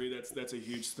that injury, that's a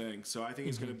huge thing. So I think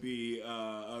he's going to be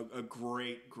a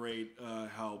great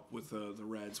help with the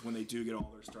Reds when they do get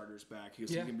all their starters back. He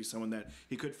can be someone that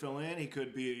he could fill in. He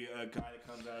could be a guy that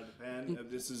comes out of the pen.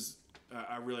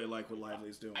 I really like what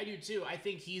Lively's doing. I do too. I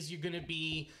think you're going to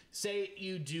be, say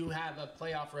you do have a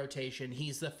playoff rotation,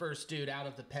 he's the first dude out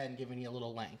of the pen giving you a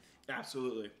little length.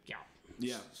 Absolutely. Yeah.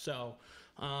 Yeah. So,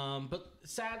 but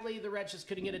sadly, the Reds just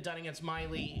couldn't get it done against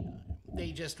Miley.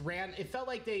 They just ran. It felt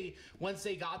like once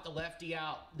they got the lefty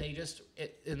out,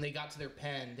 and they got to their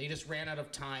pen, they just ran out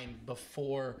of time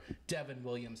before Devin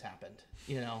Williams happened,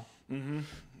 Mm-hmm.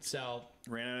 So.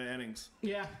 Ran out of innings.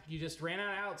 Yeah, you just ran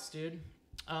out of outs, dude.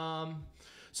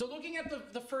 So looking at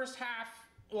the first half,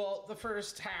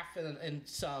 and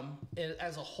some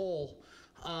as a whole,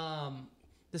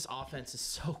 this offense is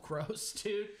so gross,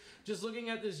 dude. Just looking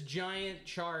at this giant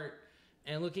chart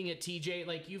and looking at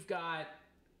TJ, you've got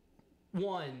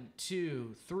 1,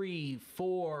 2, 3,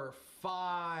 4,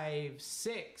 5,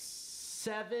 6,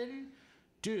 7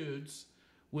 dudes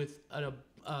with an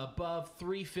above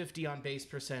 350 on base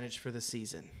percentage for the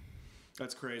season.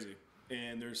 That's crazy.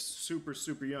 And they're super,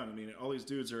 super young. I mean, all these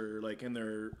dudes are in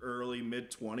their early,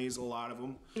 mid-20s, a lot of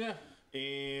them. Yeah.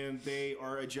 and they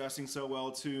are adjusting so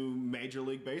well to Major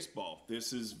League Baseball.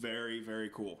 This is very, very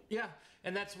cool. Yeah,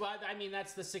 and that's why, I mean,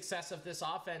 that's the success of this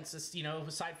offense is, you know,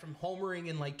 aside from homering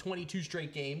in like 22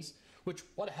 straight games, which,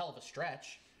 what a hell of a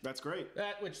stretch. That's great.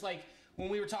 Which, like, when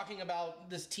we were talking about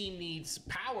this team needs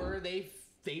power, they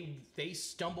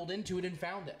stumbled into it and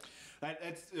found it.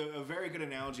 That's a very good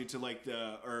analogy to like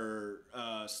the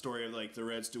story of like the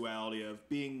Reds' duality of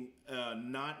being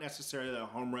not necessarily a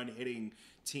home run hitting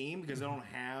team because they don't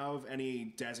have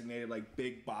any designated like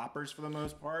big boppers for the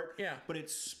most part. Yeah. But it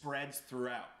spreads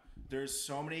throughout. There's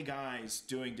so many guys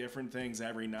doing different things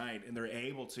every night, and they're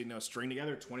able to, you know, string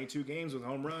together 22 games with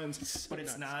home runs. But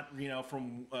it's not, you know,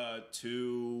 from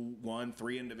 2, 1,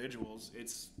 3 individuals.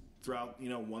 It's throughout, you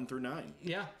know, 1 through 9.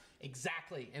 Yeah,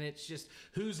 exactly. And it's just,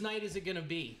 whose night is it going to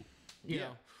be? You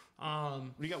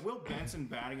know? You got Will Benson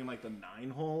batting in like the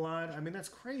 9-hole lot. I mean, that's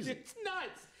crazy. It's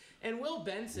nuts. And Will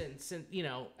Benson, you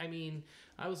know, I mean,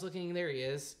 I was looking, there he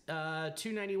is,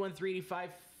 291, 385,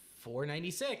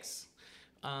 496.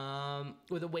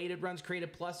 With a weighted runs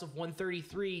created plus of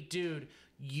 133. Dude,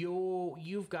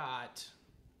 you've got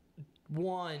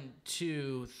 1,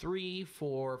 2, 3,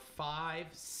 4, 5,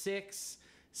 6,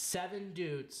 7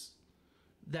 dudes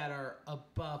that are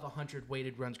above 100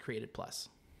 weighted runs created plus.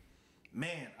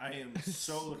 Man, I am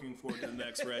so looking forward to the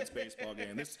next Reds baseball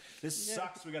game. This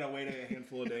sucks. We gotta wait a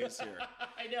handful of days here.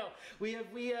 I know. We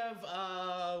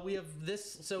have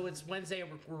this. So it's Wednesday.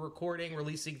 We're recording,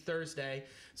 releasing Thursday.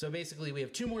 So basically, we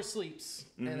have 2 more sleeps,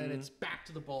 and then it's back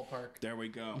to the ballpark. There we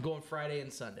go. I'm going Friday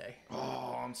and Sunday.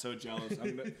 Oh, I'm so jealous.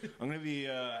 I'm gonna be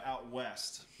out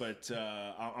west, but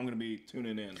I'm gonna be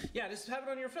tuning in. Yeah, just have it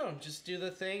on your phone. Just do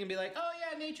the thing and be like, oh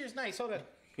yeah, nature's nice. Hold on.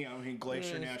 Yeah, I'm in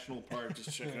Glacier National Park,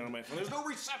 just checking out on my phone. There's no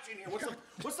reception here.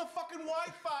 What's the fucking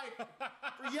Wi-Fi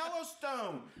for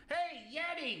Yellowstone? Hey,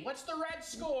 Yeti, what's the red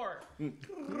score?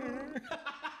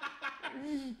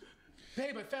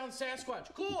 Babe, I found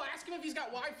Sasquatch. Cool, ask him if he's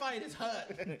got Wi-Fi in his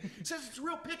hut. It says it's a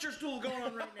real pitcher's duel going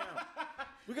on right now.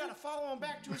 We gotta follow him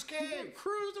back to his cave.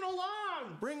 Cruising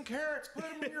along. Bring carrots, put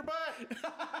them in your butt.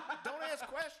 Don't ask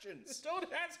questions. Don't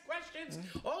ask questions.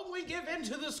 Only give in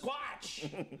to the squatch.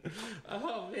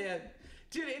 Oh, man.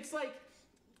 Dude, it's like,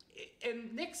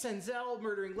 and Nick Senzel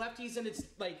murdering lefties, and it's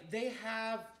like they've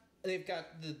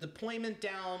got the deployment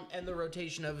down and the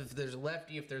rotation of if there's a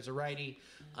lefty, if there's a righty.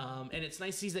 And it's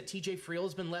nice to see that TJ Friel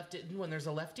has been left in when there's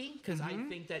a lefty, because I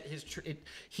think that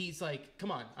he's like,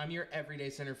 come on, I'm your everyday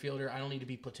center fielder. I don't need to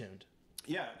be platooned.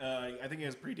 Yeah, I think he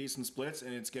has pretty decent splits,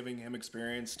 and it's giving him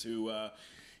experience to,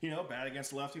 bat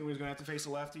against a lefty when he's going to have to face a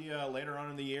lefty later on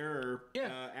in the year or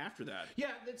after that.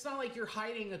 Yeah, it's not like you're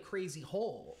hiding a crazy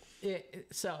hole. Yeah,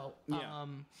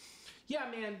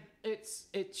 man, it's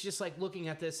just like looking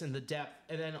at this in the depth,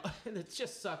 and then it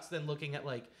just sucks then looking at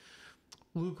like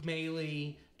Luke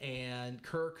Maile and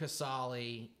Kerr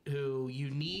Casale, who you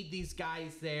need these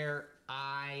guys there.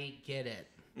 I get it.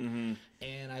 Mm-hmm.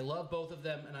 And I love both of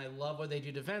them, and I love what they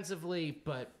do defensively,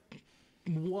 but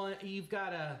you've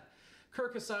got a Kerr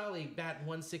Casale batting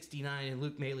 169 and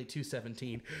Luke Maile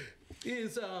 217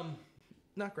 is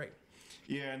not great.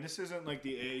 Yeah, and this isn't like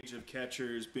the age of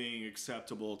catchers being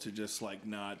acceptable to just like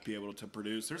not be able to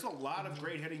produce. There's a lot of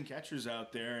great hitting catchers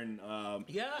out there, and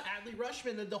Adley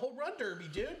Rutschman and the whole run derby,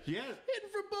 dude. Yeah, hitting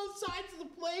from both sides of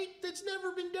the plate. That's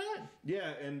never been done.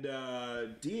 Yeah, and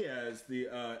Diaz, the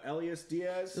Elias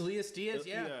Diaz,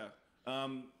 yeah,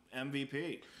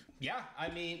 MVP. Yeah, I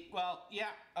mean,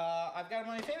 I've got him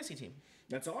on my fantasy team.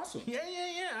 That's awesome. Yeah.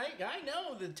 I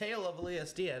know the tale of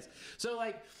Elias Diaz. So,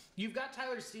 like, you've got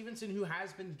Tyler Stevenson, who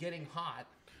has been getting hot,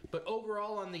 but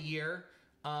overall on the year,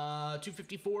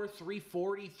 254,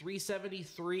 340,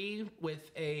 373 with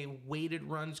a weighted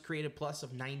runs created plus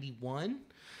of 91.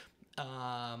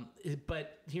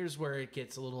 But here's where it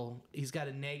gets a little... He's got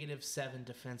a -7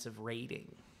 defensive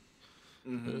rating.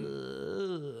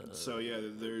 Mm-hmm. So yeah,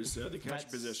 there's the catch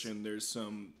position. There's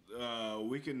some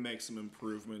we can make some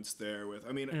improvements there with.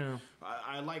 I mean,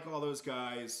 I like all those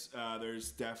guys.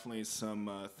 There's definitely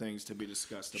some things to be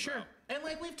discussed about. Sure, and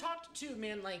like we've talked to,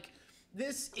 man, like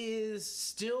this is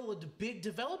still a big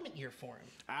development year for him.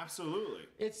 Absolutely,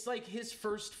 it's like his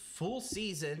first full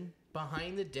season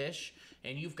behind the dish,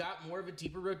 and you've got more of a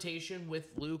deeper rotation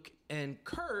with Luke and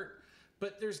Kurt.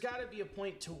 But there's got to be a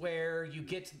point to where you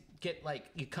get like,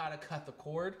 you gotta cut the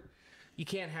cord. You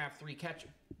can't have 3 catchers.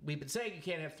 We've been saying you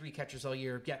can't have 3 catchers all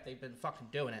year, yet they've been fucking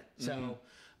doing it. So,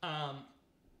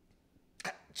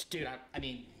 dude, I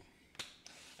mean,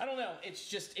 I don't know. It's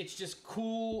just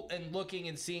cool and looking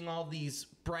and seeing all these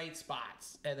bright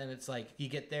spots, and then it's like you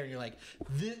get there and you're like,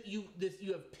 you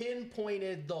have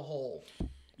pinpointed the hole.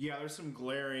 Yeah, there's some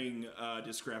glaring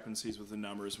discrepancies with the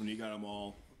numbers when you got them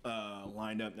all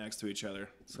lined up next to each other.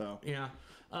 So Yeah.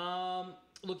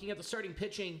 Looking at the starting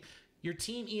pitching, your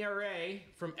team ERA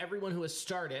from everyone who has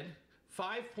started,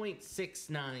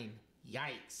 5.69.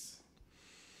 Yikes.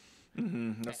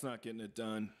 that's not getting it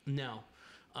done. No.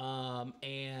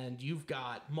 And you've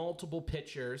got multiple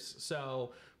pitchers.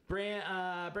 So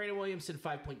Brandon Williamson,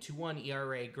 5.21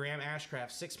 ERA. Graham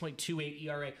Ashcraft, 6.28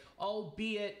 ERA.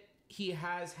 Albeit he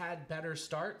has had better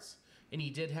starts, and he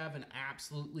did have an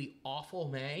absolutely awful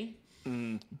May.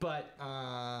 But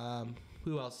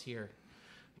who else here?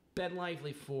 Ben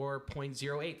Lively,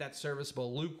 4.08. That's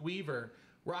serviceable. Luke Weaver,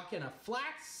 rocking a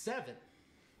flat 7.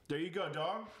 There you go,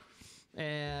 dog.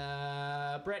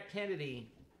 Brett Kennedy,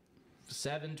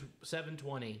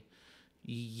 720.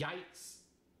 Yikes.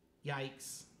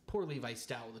 Poor Levi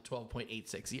Stout with a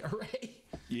 12.86 ERA.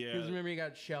 Yeah. Because remember he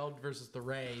got shelled versus the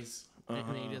Rays, and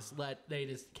they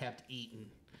just kept eating.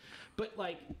 But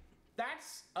like,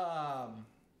 that's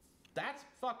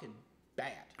fucking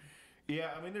bad.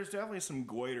 Yeah, I mean, there's definitely some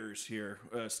goiters here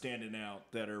standing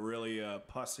out that are really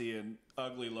pussy and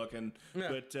ugly looking. Yeah.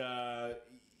 But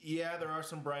yeah, there are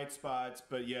some bright spots.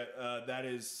 But yet, that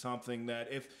is something that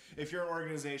if you're an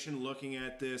organization looking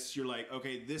at this, you're like,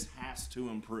 okay, this has to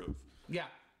improve. Yeah.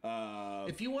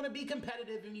 If you want to be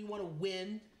competitive and you want to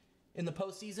win in the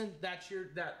postseason, that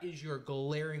is your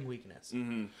glaring weakness.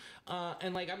 And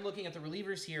like, I'm looking at the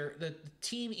relievers here. The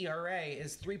team ERA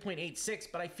is 3.86,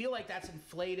 but I feel like that's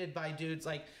inflated by dudes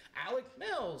like Alec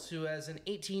Mills, who has an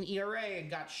 18 ERA and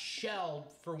got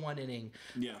shelled for 1 inning.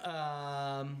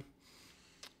 Yeah.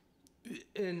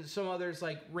 And some others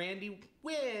like Randy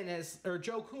Wynn or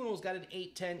Joe Kuhnel's got an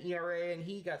 8.10 ERA, and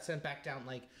he got sent back down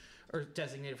or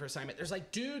designated for assignment. There's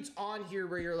like dudes on here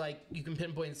where you're like, you can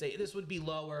pinpoint and say this would be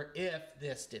lower if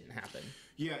this didn't happen.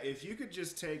 Yeah, if you could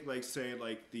just take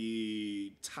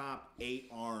the top 8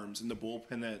 arms in the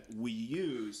bullpen that we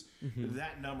use,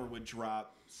 that number would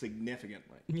drop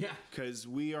significantly. Yeah. Because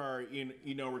we are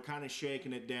we're kind of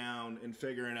shaking it down and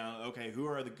figuring out, okay, who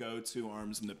are the go-to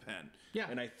arms in the pen? Yeah.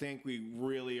 And I think we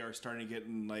really are starting to get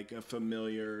in like a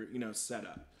familiar,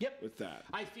 setup. Yep. With that.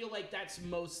 I feel like that's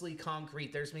mostly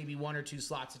concrete. There's maybe 1 or 2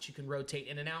 slots that you can rotate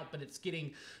in and out, but it's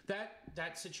getting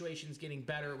that situation's getting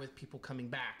better with people coming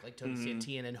back, like Tony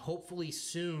Santillan, and hopefully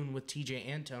soon with TJ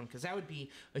Antone, because that would be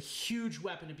a huge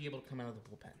weapon to be able to come out of the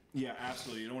bullpen. Yeah,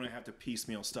 absolutely. You don't want to have to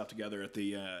piecemeal stuff together at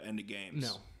the end of games.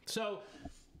 No. So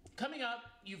coming up,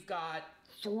 you've got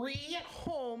 3 at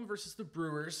home versus the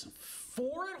Brewers,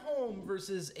 4 at home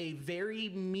versus a very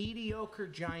mediocre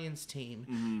Giants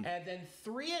team, and then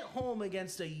 3 at home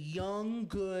against a young,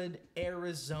 good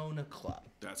Arizona club.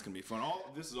 That's gonna be fun.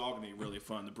 This is all gonna be really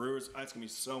fun. The Brewers, that's gonna be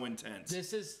so intense.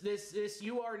 This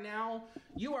you are now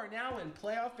in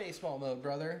playoff baseball mode,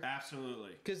 brother.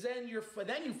 Absolutely. Because then you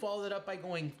follow it up by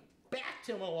going back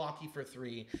to Milwaukee for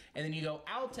 3, and then you go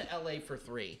out to LA for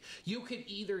 3. You could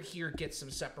either here get some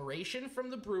separation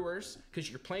from the Brewers because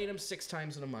you're playing them 6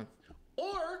 times in a month,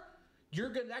 or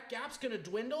that gap's gonna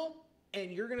dwindle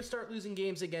and you're gonna start losing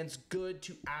games against good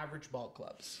to average ball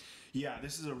clubs. Yeah,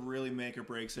 this is a really make or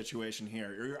break situation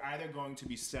here. You're either going to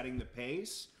be setting the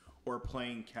pace or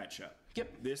playing catch up.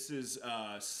 Yep. This is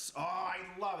I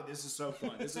love it. This is so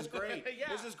fun. This is great. Yeah.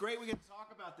 This is great. We can talk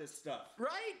about this stuff.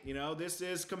 Right? This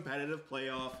is competitive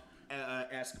playoff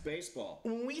esque baseball.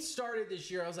 When we started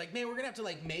this year, I was like, man, we're gonna have to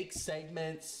like make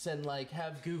segments and like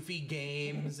have goofy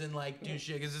games and like do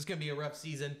shit because it's gonna be a rough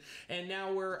season. And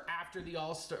now we're at the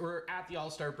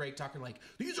All-Star break talking like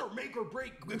these are make or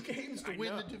break games to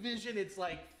win the division. It's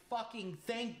like fucking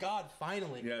thank God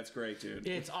finally. Yeah, it's great, dude.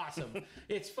 It's awesome.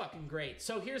 It's fucking great.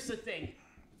 So here's the thing.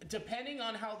 Depending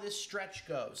on how this stretch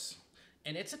goes,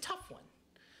 and it's a tough one,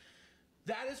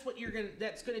 that's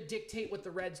gonna dictate what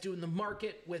the Reds do in the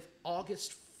market, with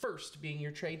August 1st being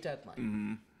your trade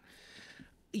deadline.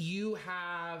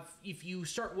 If you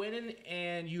start winning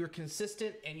and you're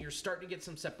consistent and you're starting to get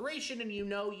some separation, and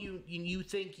you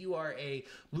think you are a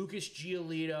Lucas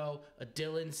Giolito, a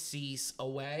Dylan Cease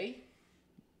away,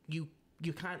 you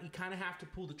kind of have to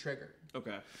pull the trigger.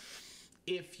 Okay.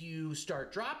 If you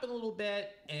start dropping a little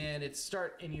bit and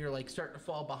you're like starting to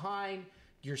fall behind,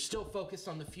 you're still focused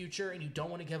on the future and you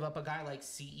don't want to give up a guy like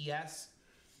CES,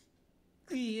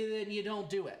 then you don't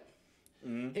do it.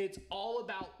 It's all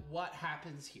about what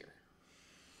happens here.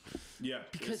 Yeah.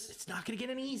 Because it's not going to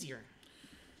get any easier.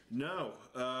 No.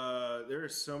 There are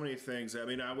so many things. I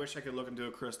mean, I wish I could look into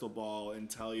a crystal ball and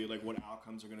tell you like what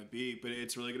outcomes are going to be, but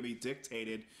it's really going to be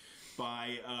dictated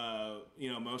by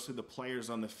mostly the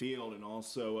players on the field and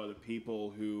also the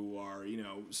people who are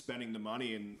spending the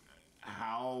money and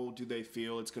how do they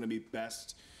feel it's going to be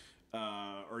best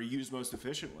or used most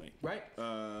efficiently. Right.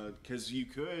 Because you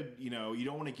could, you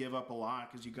don't want to give up a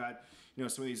lot because you got,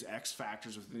 some of these X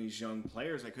factors within these young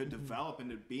players that could develop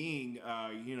into being,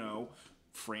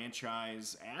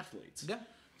 franchise athletes. Yeah.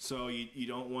 So you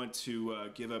don't want to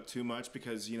give up too much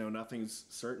because nothing's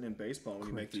certain in baseball when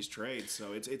you make these trades.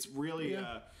 So it's really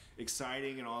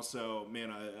exciting, and also,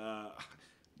 man,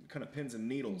 kind of pins and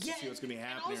needles to see what's going to be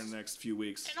happening in the next few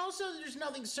weeks. And also, there's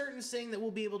nothing certain saying that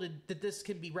we'll be able to that this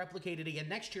can be replicated again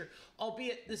next year.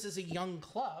 Albeit this is a young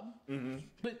club,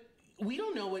 but we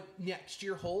don't know what next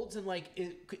year holds. And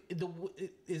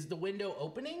is the window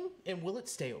opening, and will it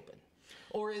stay open?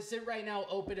 Or is it right now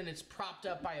open and it's propped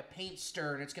up by a paint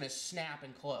stir and it's going to snap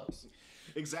and close?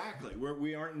 Exactly.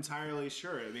 We aren't entirely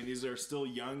sure. I mean, these are still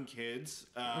young kids.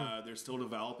 They're still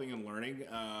developing and learning.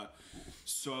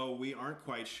 So we aren't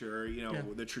quite sure,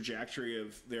 the trajectory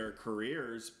of their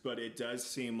careers. But it does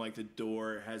seem like the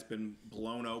door has been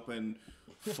blown open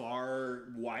far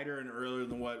wider and earlier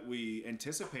than what we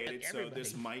anticipated. So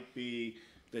this might be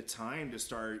the time to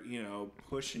start,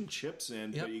 pushing chips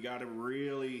in. But you got to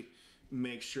really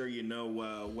make sure you know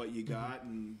what you got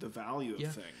and the value of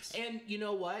things. And you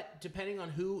know what? Depending on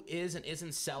who is and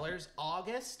isn't sellers,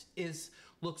 August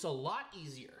looks a lot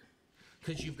easier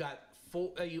because you've got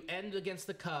you end against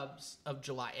the Cubs of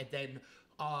July, and then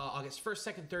August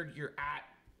 1st, 2nd, 3rd, you're at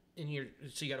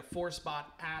so you got a 4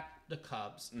 spot at the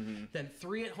Cubs, then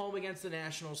 3 at home against the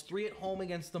Nationals, 3 at home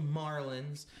against the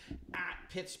Marlins, at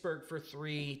Pittsburgh for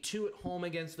 3, 2 at home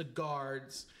against the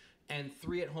Guards, and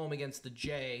 3 at home against the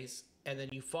Jays. And then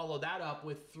you follow that up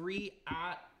with 3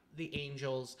 at the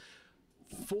Angels,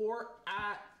 4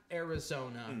 at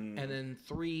Arizona, and then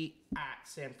 3 at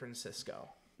San Francisco.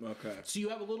 Okay. So you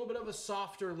have a little bit of a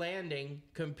softer landing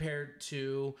compared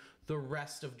to the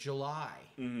rest of July.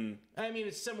 I mean,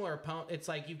 it's similar opponent. It's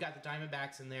like you've got the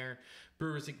Diamondbacks in there,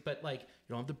 Brewers, but you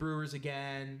don't have the Brewers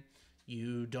again.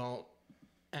 You don't.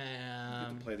 You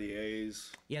have to play the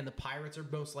A's. Yeah, and the Pirates are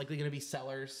most likely going to be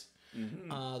sellers.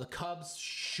 The Cubs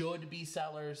should be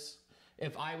sellers.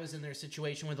 If I was in their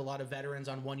situation with a lot of veterans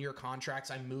on 1-year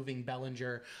contracts, I'm moving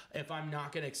Bellinger. If I'm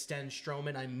not going to extend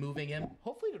Stroman, I'm moving him.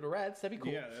 Hopefully to the Reds. That'd be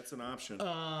cool. Yeah, that's an option.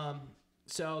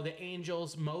 So the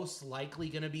Angels most likely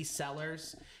going to be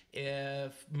sellers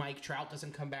if Mike Trout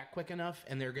doesn't come back quick enough,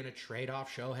 and they're going to trade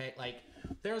off Shohei.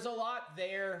 There's a lot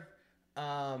there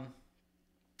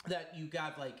that you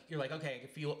got. You're like, okay,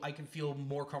 I can feel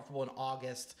more comfortable in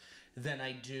August than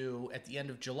I do at the end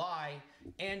of July,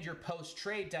 and your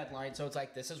post-trade deadline. So it's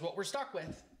like, this is what we're stuck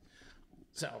with.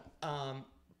 So,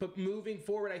 but moving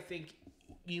forward, I think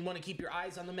you want to keep your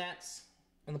eyes on the Mets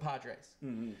and the Padres.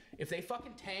 If they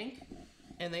fucking tank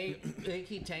and they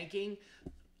keep tanking,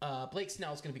 Blake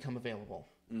Snell's going to become available.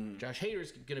 Josh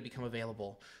Hader's going to become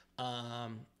available.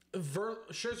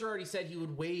 Scherzer already said he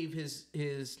would waive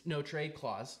his no-trade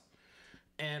clause.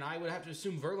 And I would have to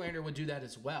assume Verlander would do that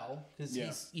as well because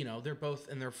he's, they're both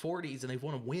in their 40s and they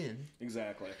want to win.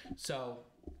 Exactly. So,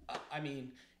 I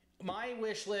mean, my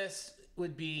wish list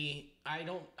would be I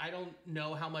don't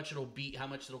know how much it'll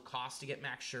cost to get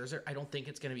Max Scherzer. I don't think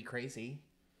it's going to be crazy.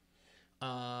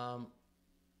 Verlander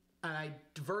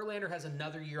has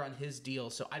another year on his deal,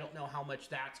 so I don't know how much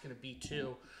that's going to be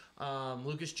too.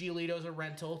 Lucas Giolito's a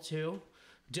rental too.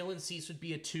 Dylan Cease would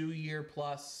be a 2-year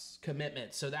plus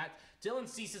commitment. So that Dylan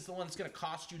Cease is the one that's going to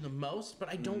cost you the most, but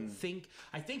I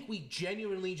think we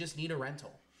genuinely just need a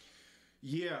rental.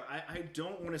 Yeah, I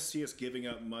don't want to see us giving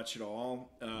up much at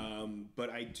all, but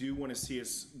I do want to see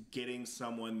us getting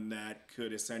someone that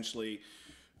could essentially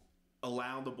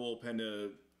allow the bullpen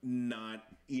to not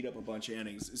eat up a bunch of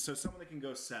innings. So someone that can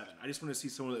go 7. I just want to see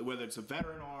someone, whether it's a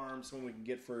veteran arm, someone we can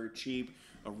get for cheap,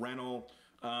 a rental.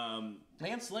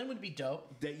 Lance Lynn would be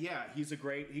dope.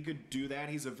 He could do that.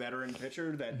 He's a veteran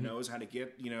pitcher that knows how to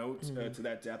get, to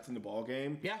that depth in the ball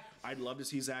game. Yeah. I'd love to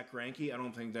see Zach Greinke. I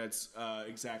don't think that's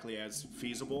exactly as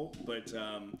feasible, but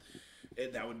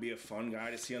that would be a fun guy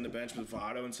to see on the bench with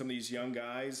Votto and some of these young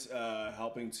guys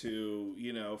helping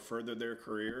to, further their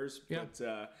careers. Yeah.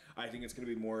 But I think it's going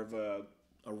to be more of a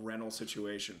rental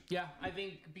situation. Yeah, I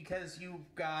think because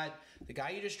you've got the guy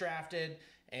you just drafted,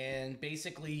 and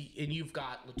you've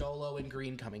got Lodolo and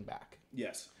Green coming back.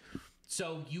 Yes.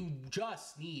 So you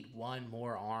just need one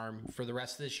more arm for the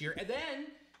rest of this year.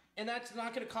 And that's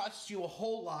not going to cost you a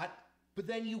whole lot, but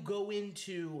then you go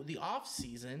into the off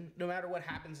season, no matter what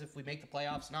happens if we make the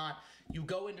playoffs you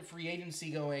go into free agency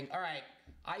going, all right,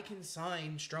 I can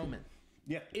sign Stroman.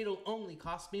 Yeah. It'll only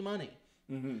cost me money.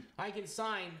 I can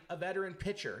sign a veteran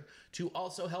pitcher to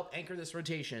also help anchor this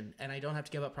rotation, and I don't have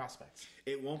to give up prospects.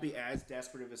 It won't be as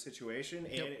desperate of a situation,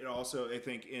 and it also, I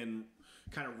think, in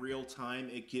kind of real time,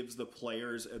 it gives the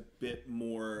players a bit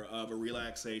more of a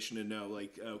relaxation to know,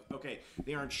 like, okay,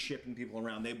 they aren't shipping people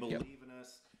around. They believe in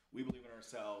us. We believe in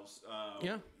ourselves.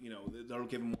 You know, that'll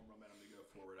give them more momentum to go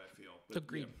forward, I feel. But,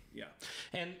 Agreed. Yeah.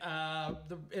 And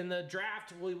in the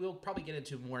draft, we'll probably get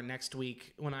into more next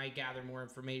week when I gather more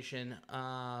information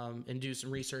and do some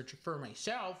research for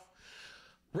myself.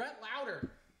 Rhett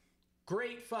Lauder.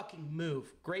 Great fucking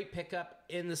move. Great pickup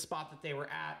in the spot that they were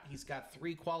at. He's got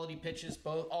 3 quality pitches,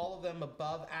 all of them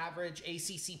above average.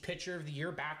 ACC Pitcher of the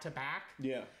Year back-to-back.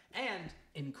 Yeah. And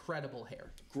incredible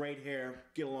hair. Great hair.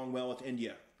 Get along well with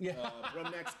India. Yeah.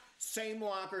 Run next. Same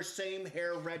locker, same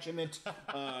hair regiment,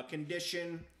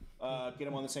 condition. Get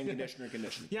them on the same conditioner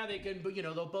condition. Yeah, they can, but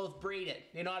they'll both braid it.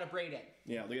 They know how to braid it.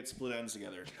 Yeah, they get split ends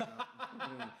together.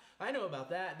 I know about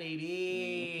that,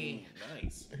 baby.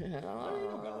 Nice. I don't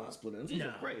know about split ends. Those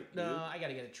are great. No, I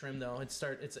gotta get it trimmed though. It's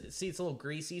a little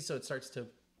greasy, so it starts to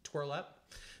twirl up.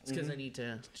 It's because I need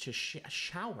to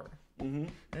shower.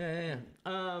 Yeah.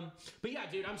 But yeah,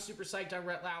 dude, I'm super psyched on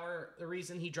Rhett Lauer. The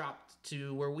reason he dropped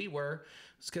to where we were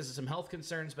is because of some health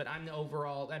concerns, but I'm the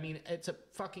overall. I mean, it's a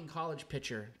fucking college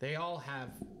pitcher. They all have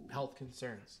health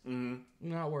concerns. I'm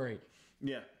not worried.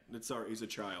 Yeah, he's a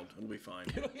child. It'll be fine.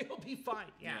 It'll be fine.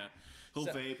 Yeah. He'll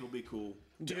vape. He'll be cool.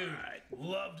 Dude,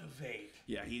 love to vape.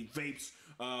 Yeah, he vapes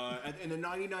in the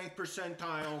 99th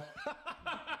percentile.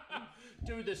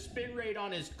 Dude, the spin rate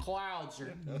on his clouds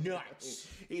are nuts.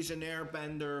 He's an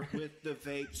airbender with the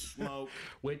vape smoke.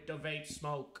 With the vape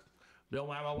smoke. Don't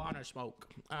have a lot of smoke.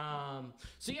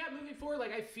 So yeah, moving forward,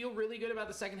 like I feel really good about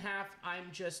the second half.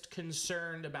 I'm just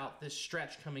concerned about this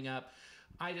stretch coming up.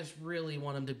 I just really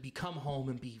want them to come home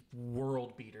and be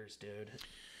world beaters, dude.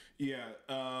 Yeah,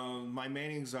 my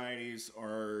main anxieties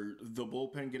are the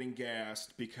bullpen getting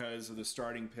gassed because of the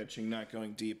starting pitching not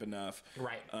going deep enough.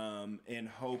 Right. And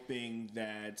hoping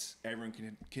that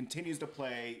everyone continues to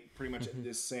play pretty much at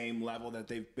this same level that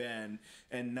they've been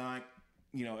and not,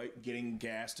 getting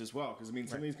gassed as well. Because, I mean,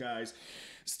 some of these guys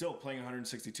still playing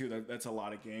 162, that's a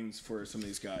lot of games for some of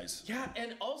these guys. Yeah,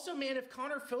 and also, man, if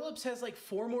Connor Phillips has like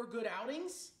 4 more good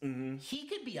outings, he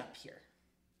could be up here.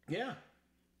 Yeah.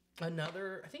 I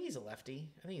think he's a lefty.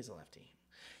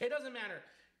 It doesn't matter.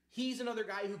 He's another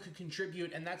guy who could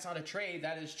contribute, and that's not a trade.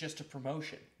 That is just a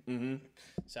promotion.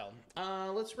 So,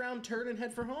 let's round turn and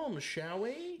head for home, shall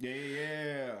we?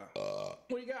 Yeah. What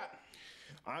do you got?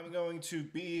 I'm going to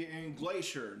be in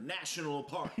Glacier National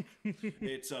Park.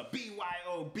 It's a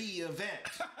BYOB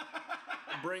event.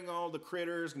 Bring all the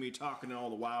critters. Gonna be talking to all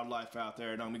the wildlife out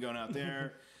there. And I'm gonna be going out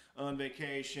there on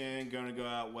vacation. Gonna go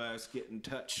out west, get in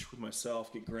touch with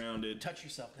myself, get grounded. Touch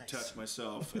yourself, nice. Touch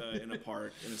myself in a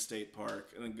park, in a state park,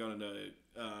 and then going to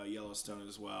Yellowstone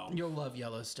as well. You'll love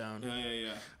Yellowstone.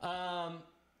 Yeah.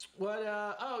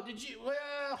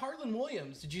 Harlan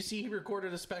Williams, did you see he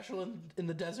recorded a special in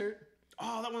the desert?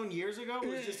 Oh, that one years ago? It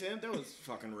was just him? That was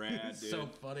fucking rad, dude. So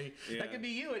funny. Yeah. That could be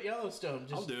you at Yellowstone.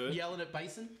 Just I'll do it. Yelling at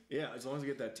bison. Yeah, as long as I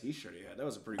get that t-shirt he had. That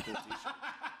was a pretty cool t-shirt.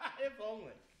 If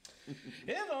only.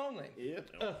 If only. Yep.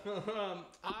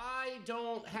 I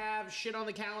don't have shit on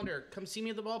the calendar. Come see me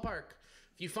at the ballpark.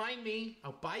 If you find me,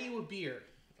 I'll buy you a beer.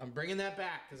 I'm bringing that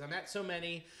back because I'm at so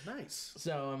many. Nice.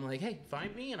 So I'm like, hey,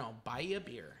 find me and I'll buy you a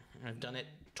beer. I've done it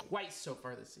twice so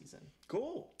far this season.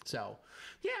 Cool. So,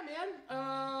 yeah, man.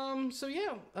 And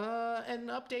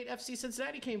update FC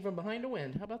Cincinnati came from behind to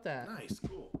win. How about that? Nice.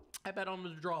 Cool. I bet on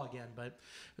them to draw again, but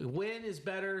win is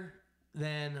better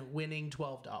than winning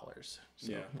 $12.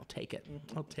 So yeah. I'll take it.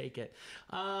 I'll take it.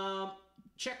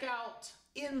 Check out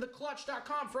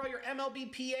intheclutch.com for all your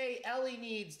MLBPA Elly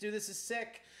needs. Dude, this is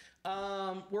sick.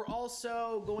 We're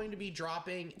also going to be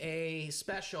dropping a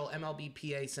special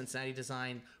MLBPA Cincinnati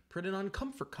design printed on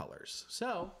comfort colors.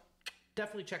 So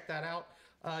definitely check that out.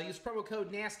 Use promo code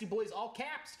NASTYBOYS, all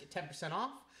caps, get 10%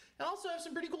 off. And also have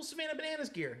some pretty cool Savannah Bananas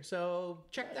gear. So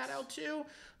check that out too.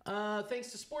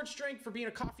 Thanks to Sports Drink for being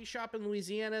a coffee shop in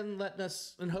Louisiana and letting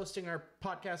us and hosting our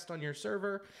podcast on your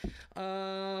server.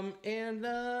 And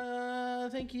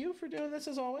thank you for doing this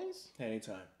as always.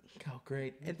 Anytime. Oh,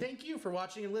 great. And thank you for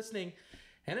watching and listening.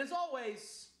 And as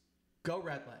always, go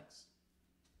Red Legs.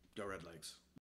 Go Red Legs.